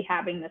even be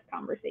having this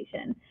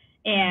conversation?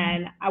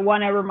 And I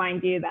want to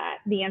remind you that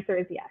the answer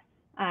is yes.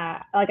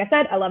 Like I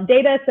said, I love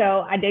data,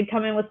 so I did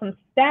come in with some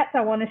stats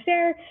I want to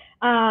share.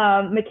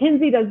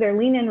 McKinsey does their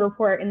Lean In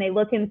report, and they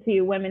look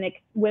into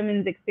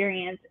women's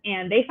experience,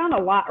 and they found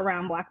a lot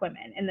around Black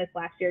women in this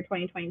last year,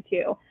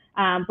 2022.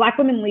 Black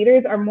women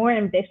leaders are more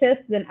ambitious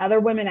than other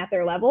women at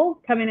their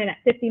level, coming in at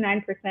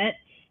 59%.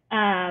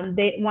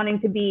 They wanting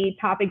to be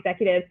top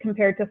executives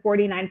compared to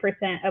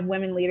 49% of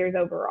women leaders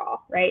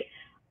overall, right?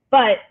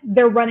 But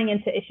they're running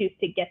into issues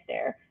to get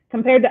there.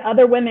 Compared to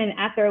other women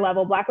at their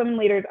level, Black women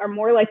leaders are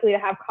more likely to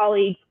have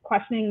colleagues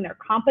questioning their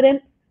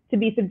competence, to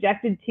be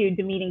subjected to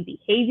demeaning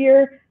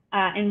behavior.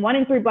 And 1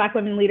 in 3 Black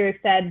women leaders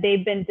said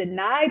they've been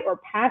denied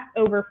or passed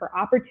over for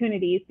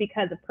opportunities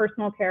because of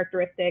personal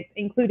characteristics,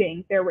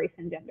 including their race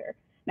and gender.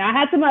 Now, I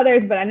had some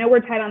others, but I know we're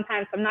tight on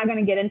time, so I'm not going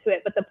to get into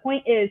it. But the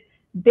point is,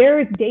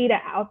 there's data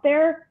out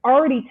there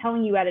already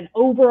telling you at an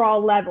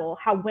overall level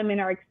how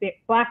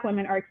Black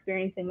women are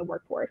experiencing the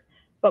workforce.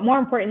 But more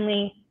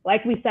importantly,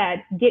 like we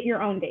said, get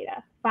your own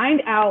data.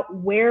 Find out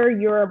where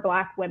your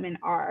Black women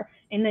are,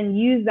 and then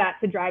use that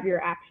to drive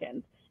your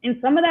actions. And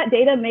some of that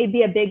data may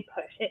be a big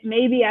push. It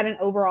may be at an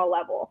overall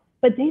level,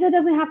 but data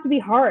doesn't have to be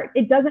hard.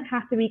 It doesn't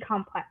have to be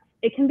complex.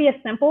 It can be as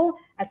simple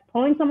as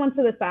pulling someone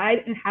to the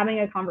side and having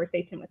a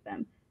conversation with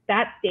them.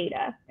 That's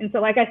data. And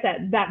so, like I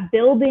said, that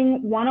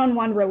building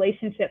one-on-one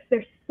relationships,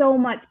 there's so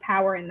much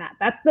power in that.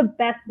 That's the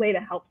best way to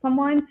help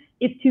someone,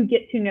 is to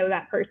get to know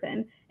that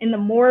person. And the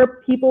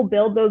more people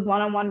build those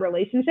one-on-one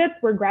relationships,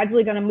 we're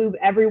gradually going to move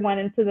everyone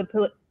into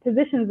the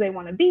positions they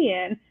want to be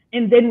in.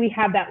 And then we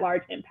have that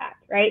large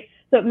impact, right?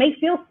 So it may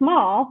feel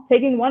small,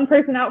 taking one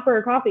person out for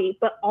a coffee,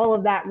 but all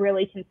of that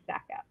really can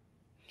stack up.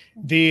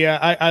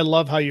 I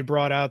love how you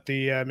brought out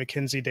the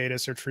McKinsey data,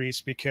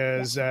 Therese,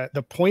 because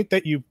the point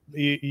that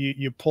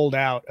you pulled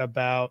out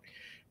about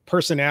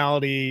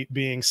personality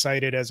being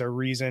cited as a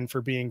reason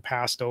for being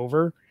passed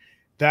over,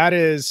 that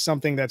is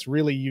something that's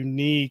really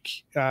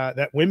unique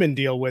that women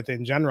deal with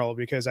in general,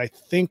 because I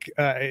think,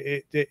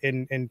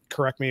 and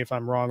correct me if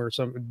I'm wrong, or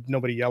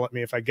nobody yell at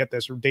me if I get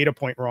this data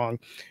point wrong,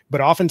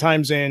 but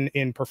oftentimes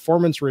in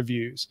performance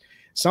reviews,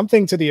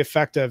 something to the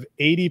effect of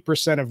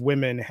 80% of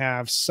women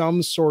have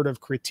some sort of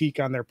critique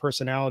on their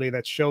personality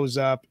that shows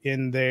up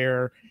in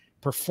their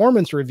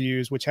performance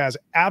reviews, which has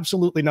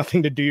absolutely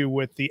nothing to do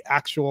with the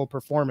actual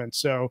performance.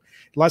 So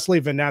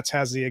Leslie Vanetz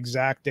has the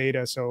exact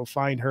data, so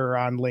find her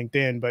on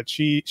LinkedIn, but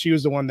she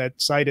was the one that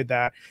cited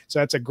that. So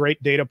that's a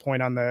great data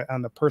point on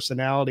the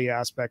personality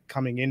aspect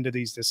coming into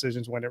these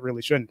decisions when it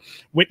really shouldn't.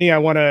 Whitney, I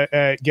want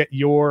to get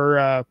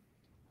your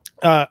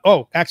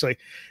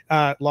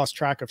lost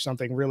track of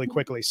something really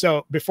quickly.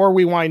 So before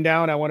we wind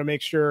down, I want to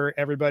make sure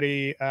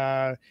everybody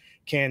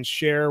can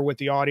share with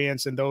the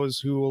audience and those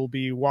who will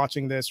be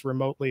watching this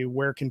remotely.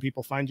 Where can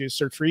people find you?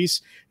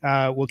 Certrice,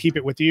 we'll keep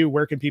it with you.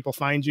 Where can people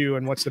find you,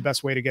 and what's the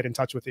best way to get in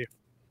touch with you?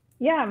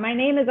 Yeah, my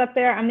name is up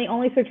there. I'm the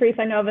only Certrice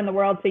I know of in the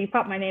world, so you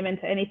pop my name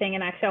into anything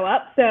and I show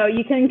up. So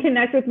you can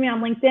connect with me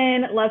on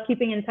LinkedIn, love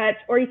keeping in touch,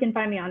 or you can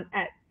find me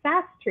at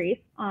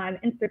Sastrice on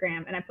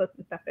Instagram, and I post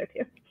some stuff there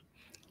too.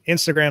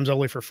 Instagram's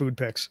only for food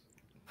pics.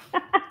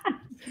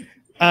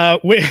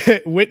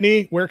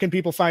 Whitney, where can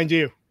people find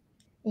you?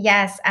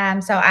 Yes.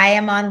 So I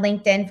am on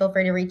LinkedIn. Feel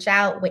free to reach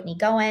out. Whitney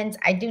Goins.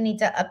 I do need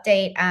to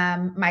update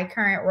my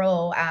current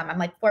role. I'm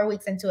like 4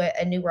 weeks into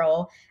a new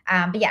role.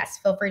 But yes,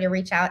 feel free to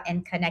reach out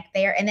and connect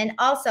there. And then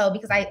also,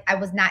 because I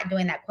was not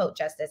doing that quote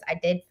justice, I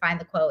did find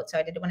the quote. So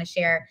I did want to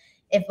share.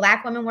 If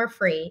Black women were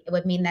free, it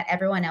would mean that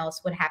everyone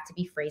else would have to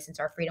be free, since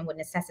our freedom would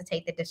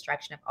necessitate the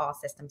destruction of all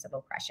systems of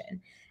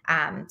oppression.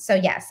 So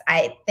yes,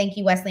 I thank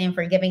you, Wesleyan,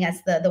 for giving us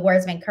the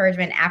words of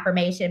encouragement and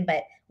affirmation,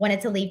 but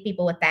wanted to leave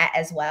people with that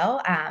as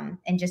well.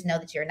 And just know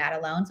that you're not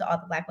alone, to all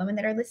the Black women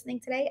that are listening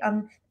today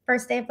on the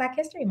first day of Black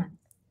History Month.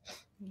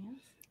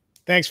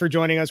 Thanks for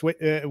joining us,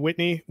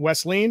 Whitney.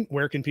 Wesleyan,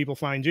 where can people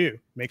find you?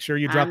 Make sure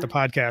you drop the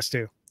podcast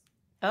too.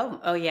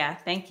 Oh yeah.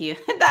 Thank you.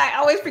 I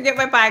always forget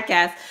my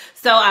podcast.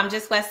 So I'm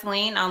just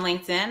Wesleyan on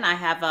LinkedIn. I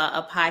have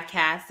a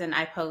podcast and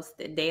I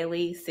post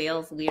daily: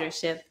 sales,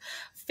 leadership,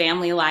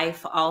 family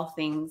life, all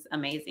things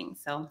amazing.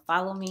 So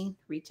follow me,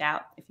 reach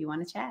out if you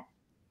want to chat.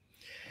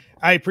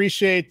 I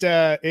appreciate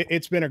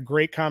it's been a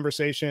great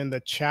conversation.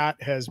 The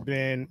chat has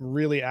been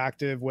really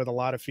active with a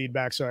lot of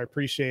feedback. So I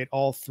appreciate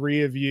all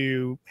three of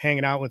you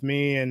hanging out with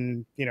me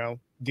and,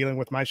 dealing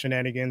with my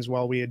shenanigans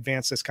while we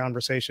advance this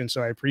conversation.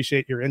 So I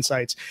appreciate your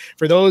insights.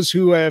 For those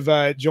who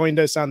have joined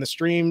us on the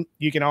stream,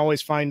 you can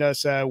always find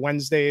us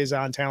Wednesdays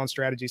on Talent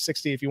Strategy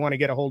 60. If you want to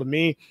get a hold of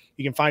me,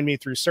 you can find me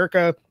through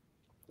Circa,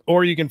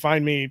 or you can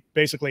find me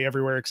basically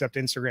everywhere except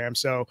Instagram.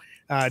 So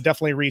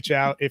definitely reach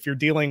out. If you're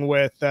dealing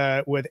with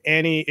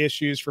any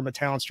issues from a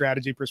talent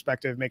strategy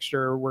perspective, make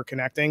sure we're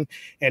connecting.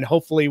 And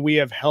hopefully we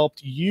have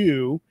helped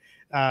you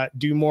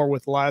do more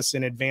with less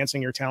in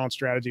advancing your talent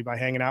strategy by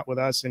hanging out with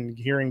us and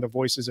hearing the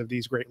voices of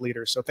these great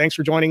leaders. So thanks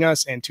for joining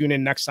us, and tune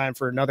in next time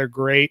for another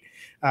great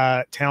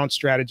Talent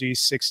Strategy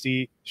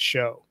 60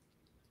 show.